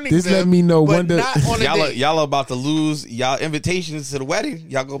 learning This them. let me know but Wonder- not on a date. y'all are about to lose y'all invitations to the wedding.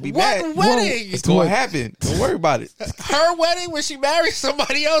 Y'all gonna be What mad. wedding? It's gonna happen. Don't worry about it. Her wedding when she marries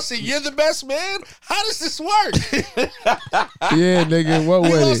somebody else and you're the best man? How does this work? Yeah, nigga, what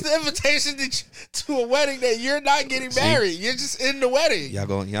You wedding? lost the invitation to a wedding that you're not getting married. You're just in the wedding. Y'all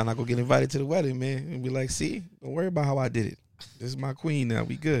not gonna get invited to the wedding, man. And be like, see, don't worry about how I did it. This is my queen now.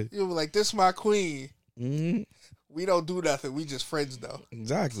 We good. You'll be like, this is my queen. Mm-hmm. We don't do nothing. We just friends though.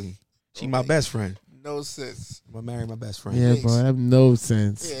 Exactly. She my best friend. No sense. I'm gonna marry my best friend. Yeah, bro, that have no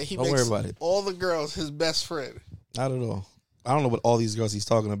sense. Yeah, he Don't makes worry about it. all the girls his best friend. Not at all. I don't know what all these girls he's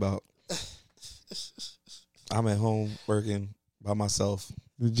talking about. I'm at home working by myself.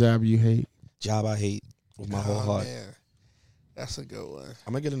 The job you hate. Job I hate with my whole heart. Man. That's a good one.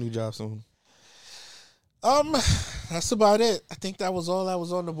 I'm gonna get a new job soon. That's about it. I think that was all that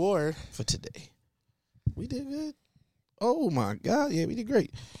was on the board for today. We did good. Oh my God, yeah, we did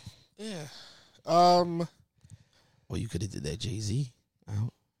great. Yeah. Well, you could have did that Jay-Z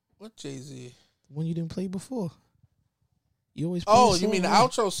out. What Jay-Z? The one you didn't play before. You always play Oh, the you song, mean the right?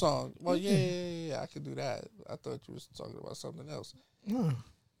 outro song? Well, yeah, I could do that. I thought you was talking about something else.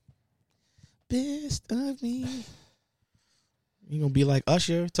 Best of me. You gonna be like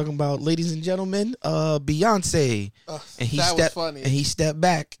Usher talking about, ladies and gentlemen, Beyonce, and he that stepped was funny. and he stepped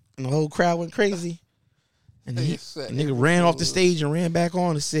back, and the whole crowd went crazy. And the nigga ran off the stage and ran back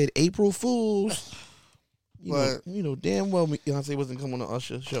on and said, "April Fools." You know damn well Beyonce wasn't coming on the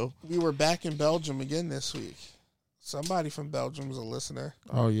Usher show. We were back in Belgium again this week. Somebody from Belgium was a listener.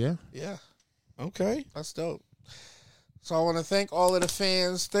 Oh, yeah? Yeah. Okay. That's dope. So I want to thank all of the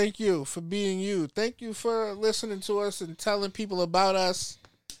fans. Thank you for being you. Thank you for listening to us and telling people about us.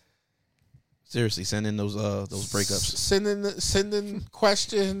 Seriously, send in those breakups. Sending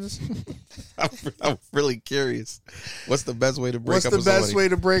questions. I'm really curious. What's the best way to break What's up the with best somebody? way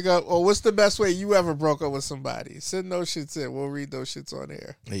to break up? Or what's the best way you ever broke up with somebody? Send those shits in. We'll read those shits on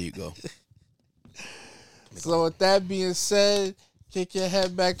air. There you go. So with that being said, kick your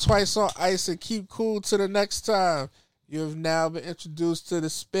head back twice on ice and keep cool till the next time. You have now been introduced to the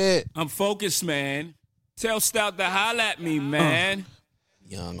spit. I'm focused, man. Tell Stout to holla at me, man.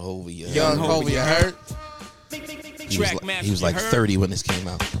 Young Hovey. Young Hovey, you hurt? He was like 30 when this came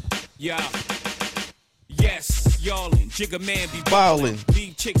out. Yeah. Yes, y'allin'. Jigga man be Ballin'.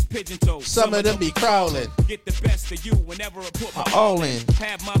 Leave chicks pigeon toes. Some of them be crawling. Get the best of you whenever I put my all in.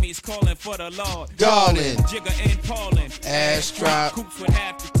 Have mommies calling for the Lord. Darling. Jigga and Paulin'. Ass drop. Coops with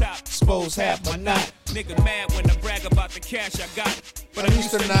half the top. Expose half my knot. Nigga mad when I brag about the cash I got. But I'm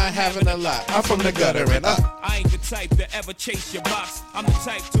used to not having a lot. I'm from the gutter and up. I ain't the type to ever chase your box. I'm the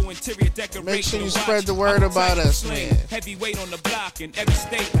type to interior decorate. Make sure you the watch. spread the word I'm the about type to us, sling man. Heavyweight on the block in every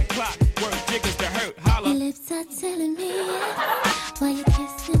state like clock. Word jiggers to hurt. Holla. Your lips are telling me while you're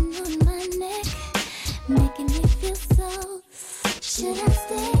kissing on my neck, making me feel so. Should I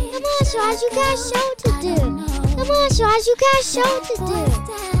stay? Come on, Schwaz, you got a show to do. Come on, Schwaz, you got a show to do.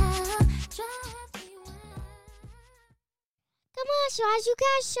 Come on, Schwaz, you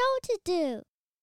got a show to do.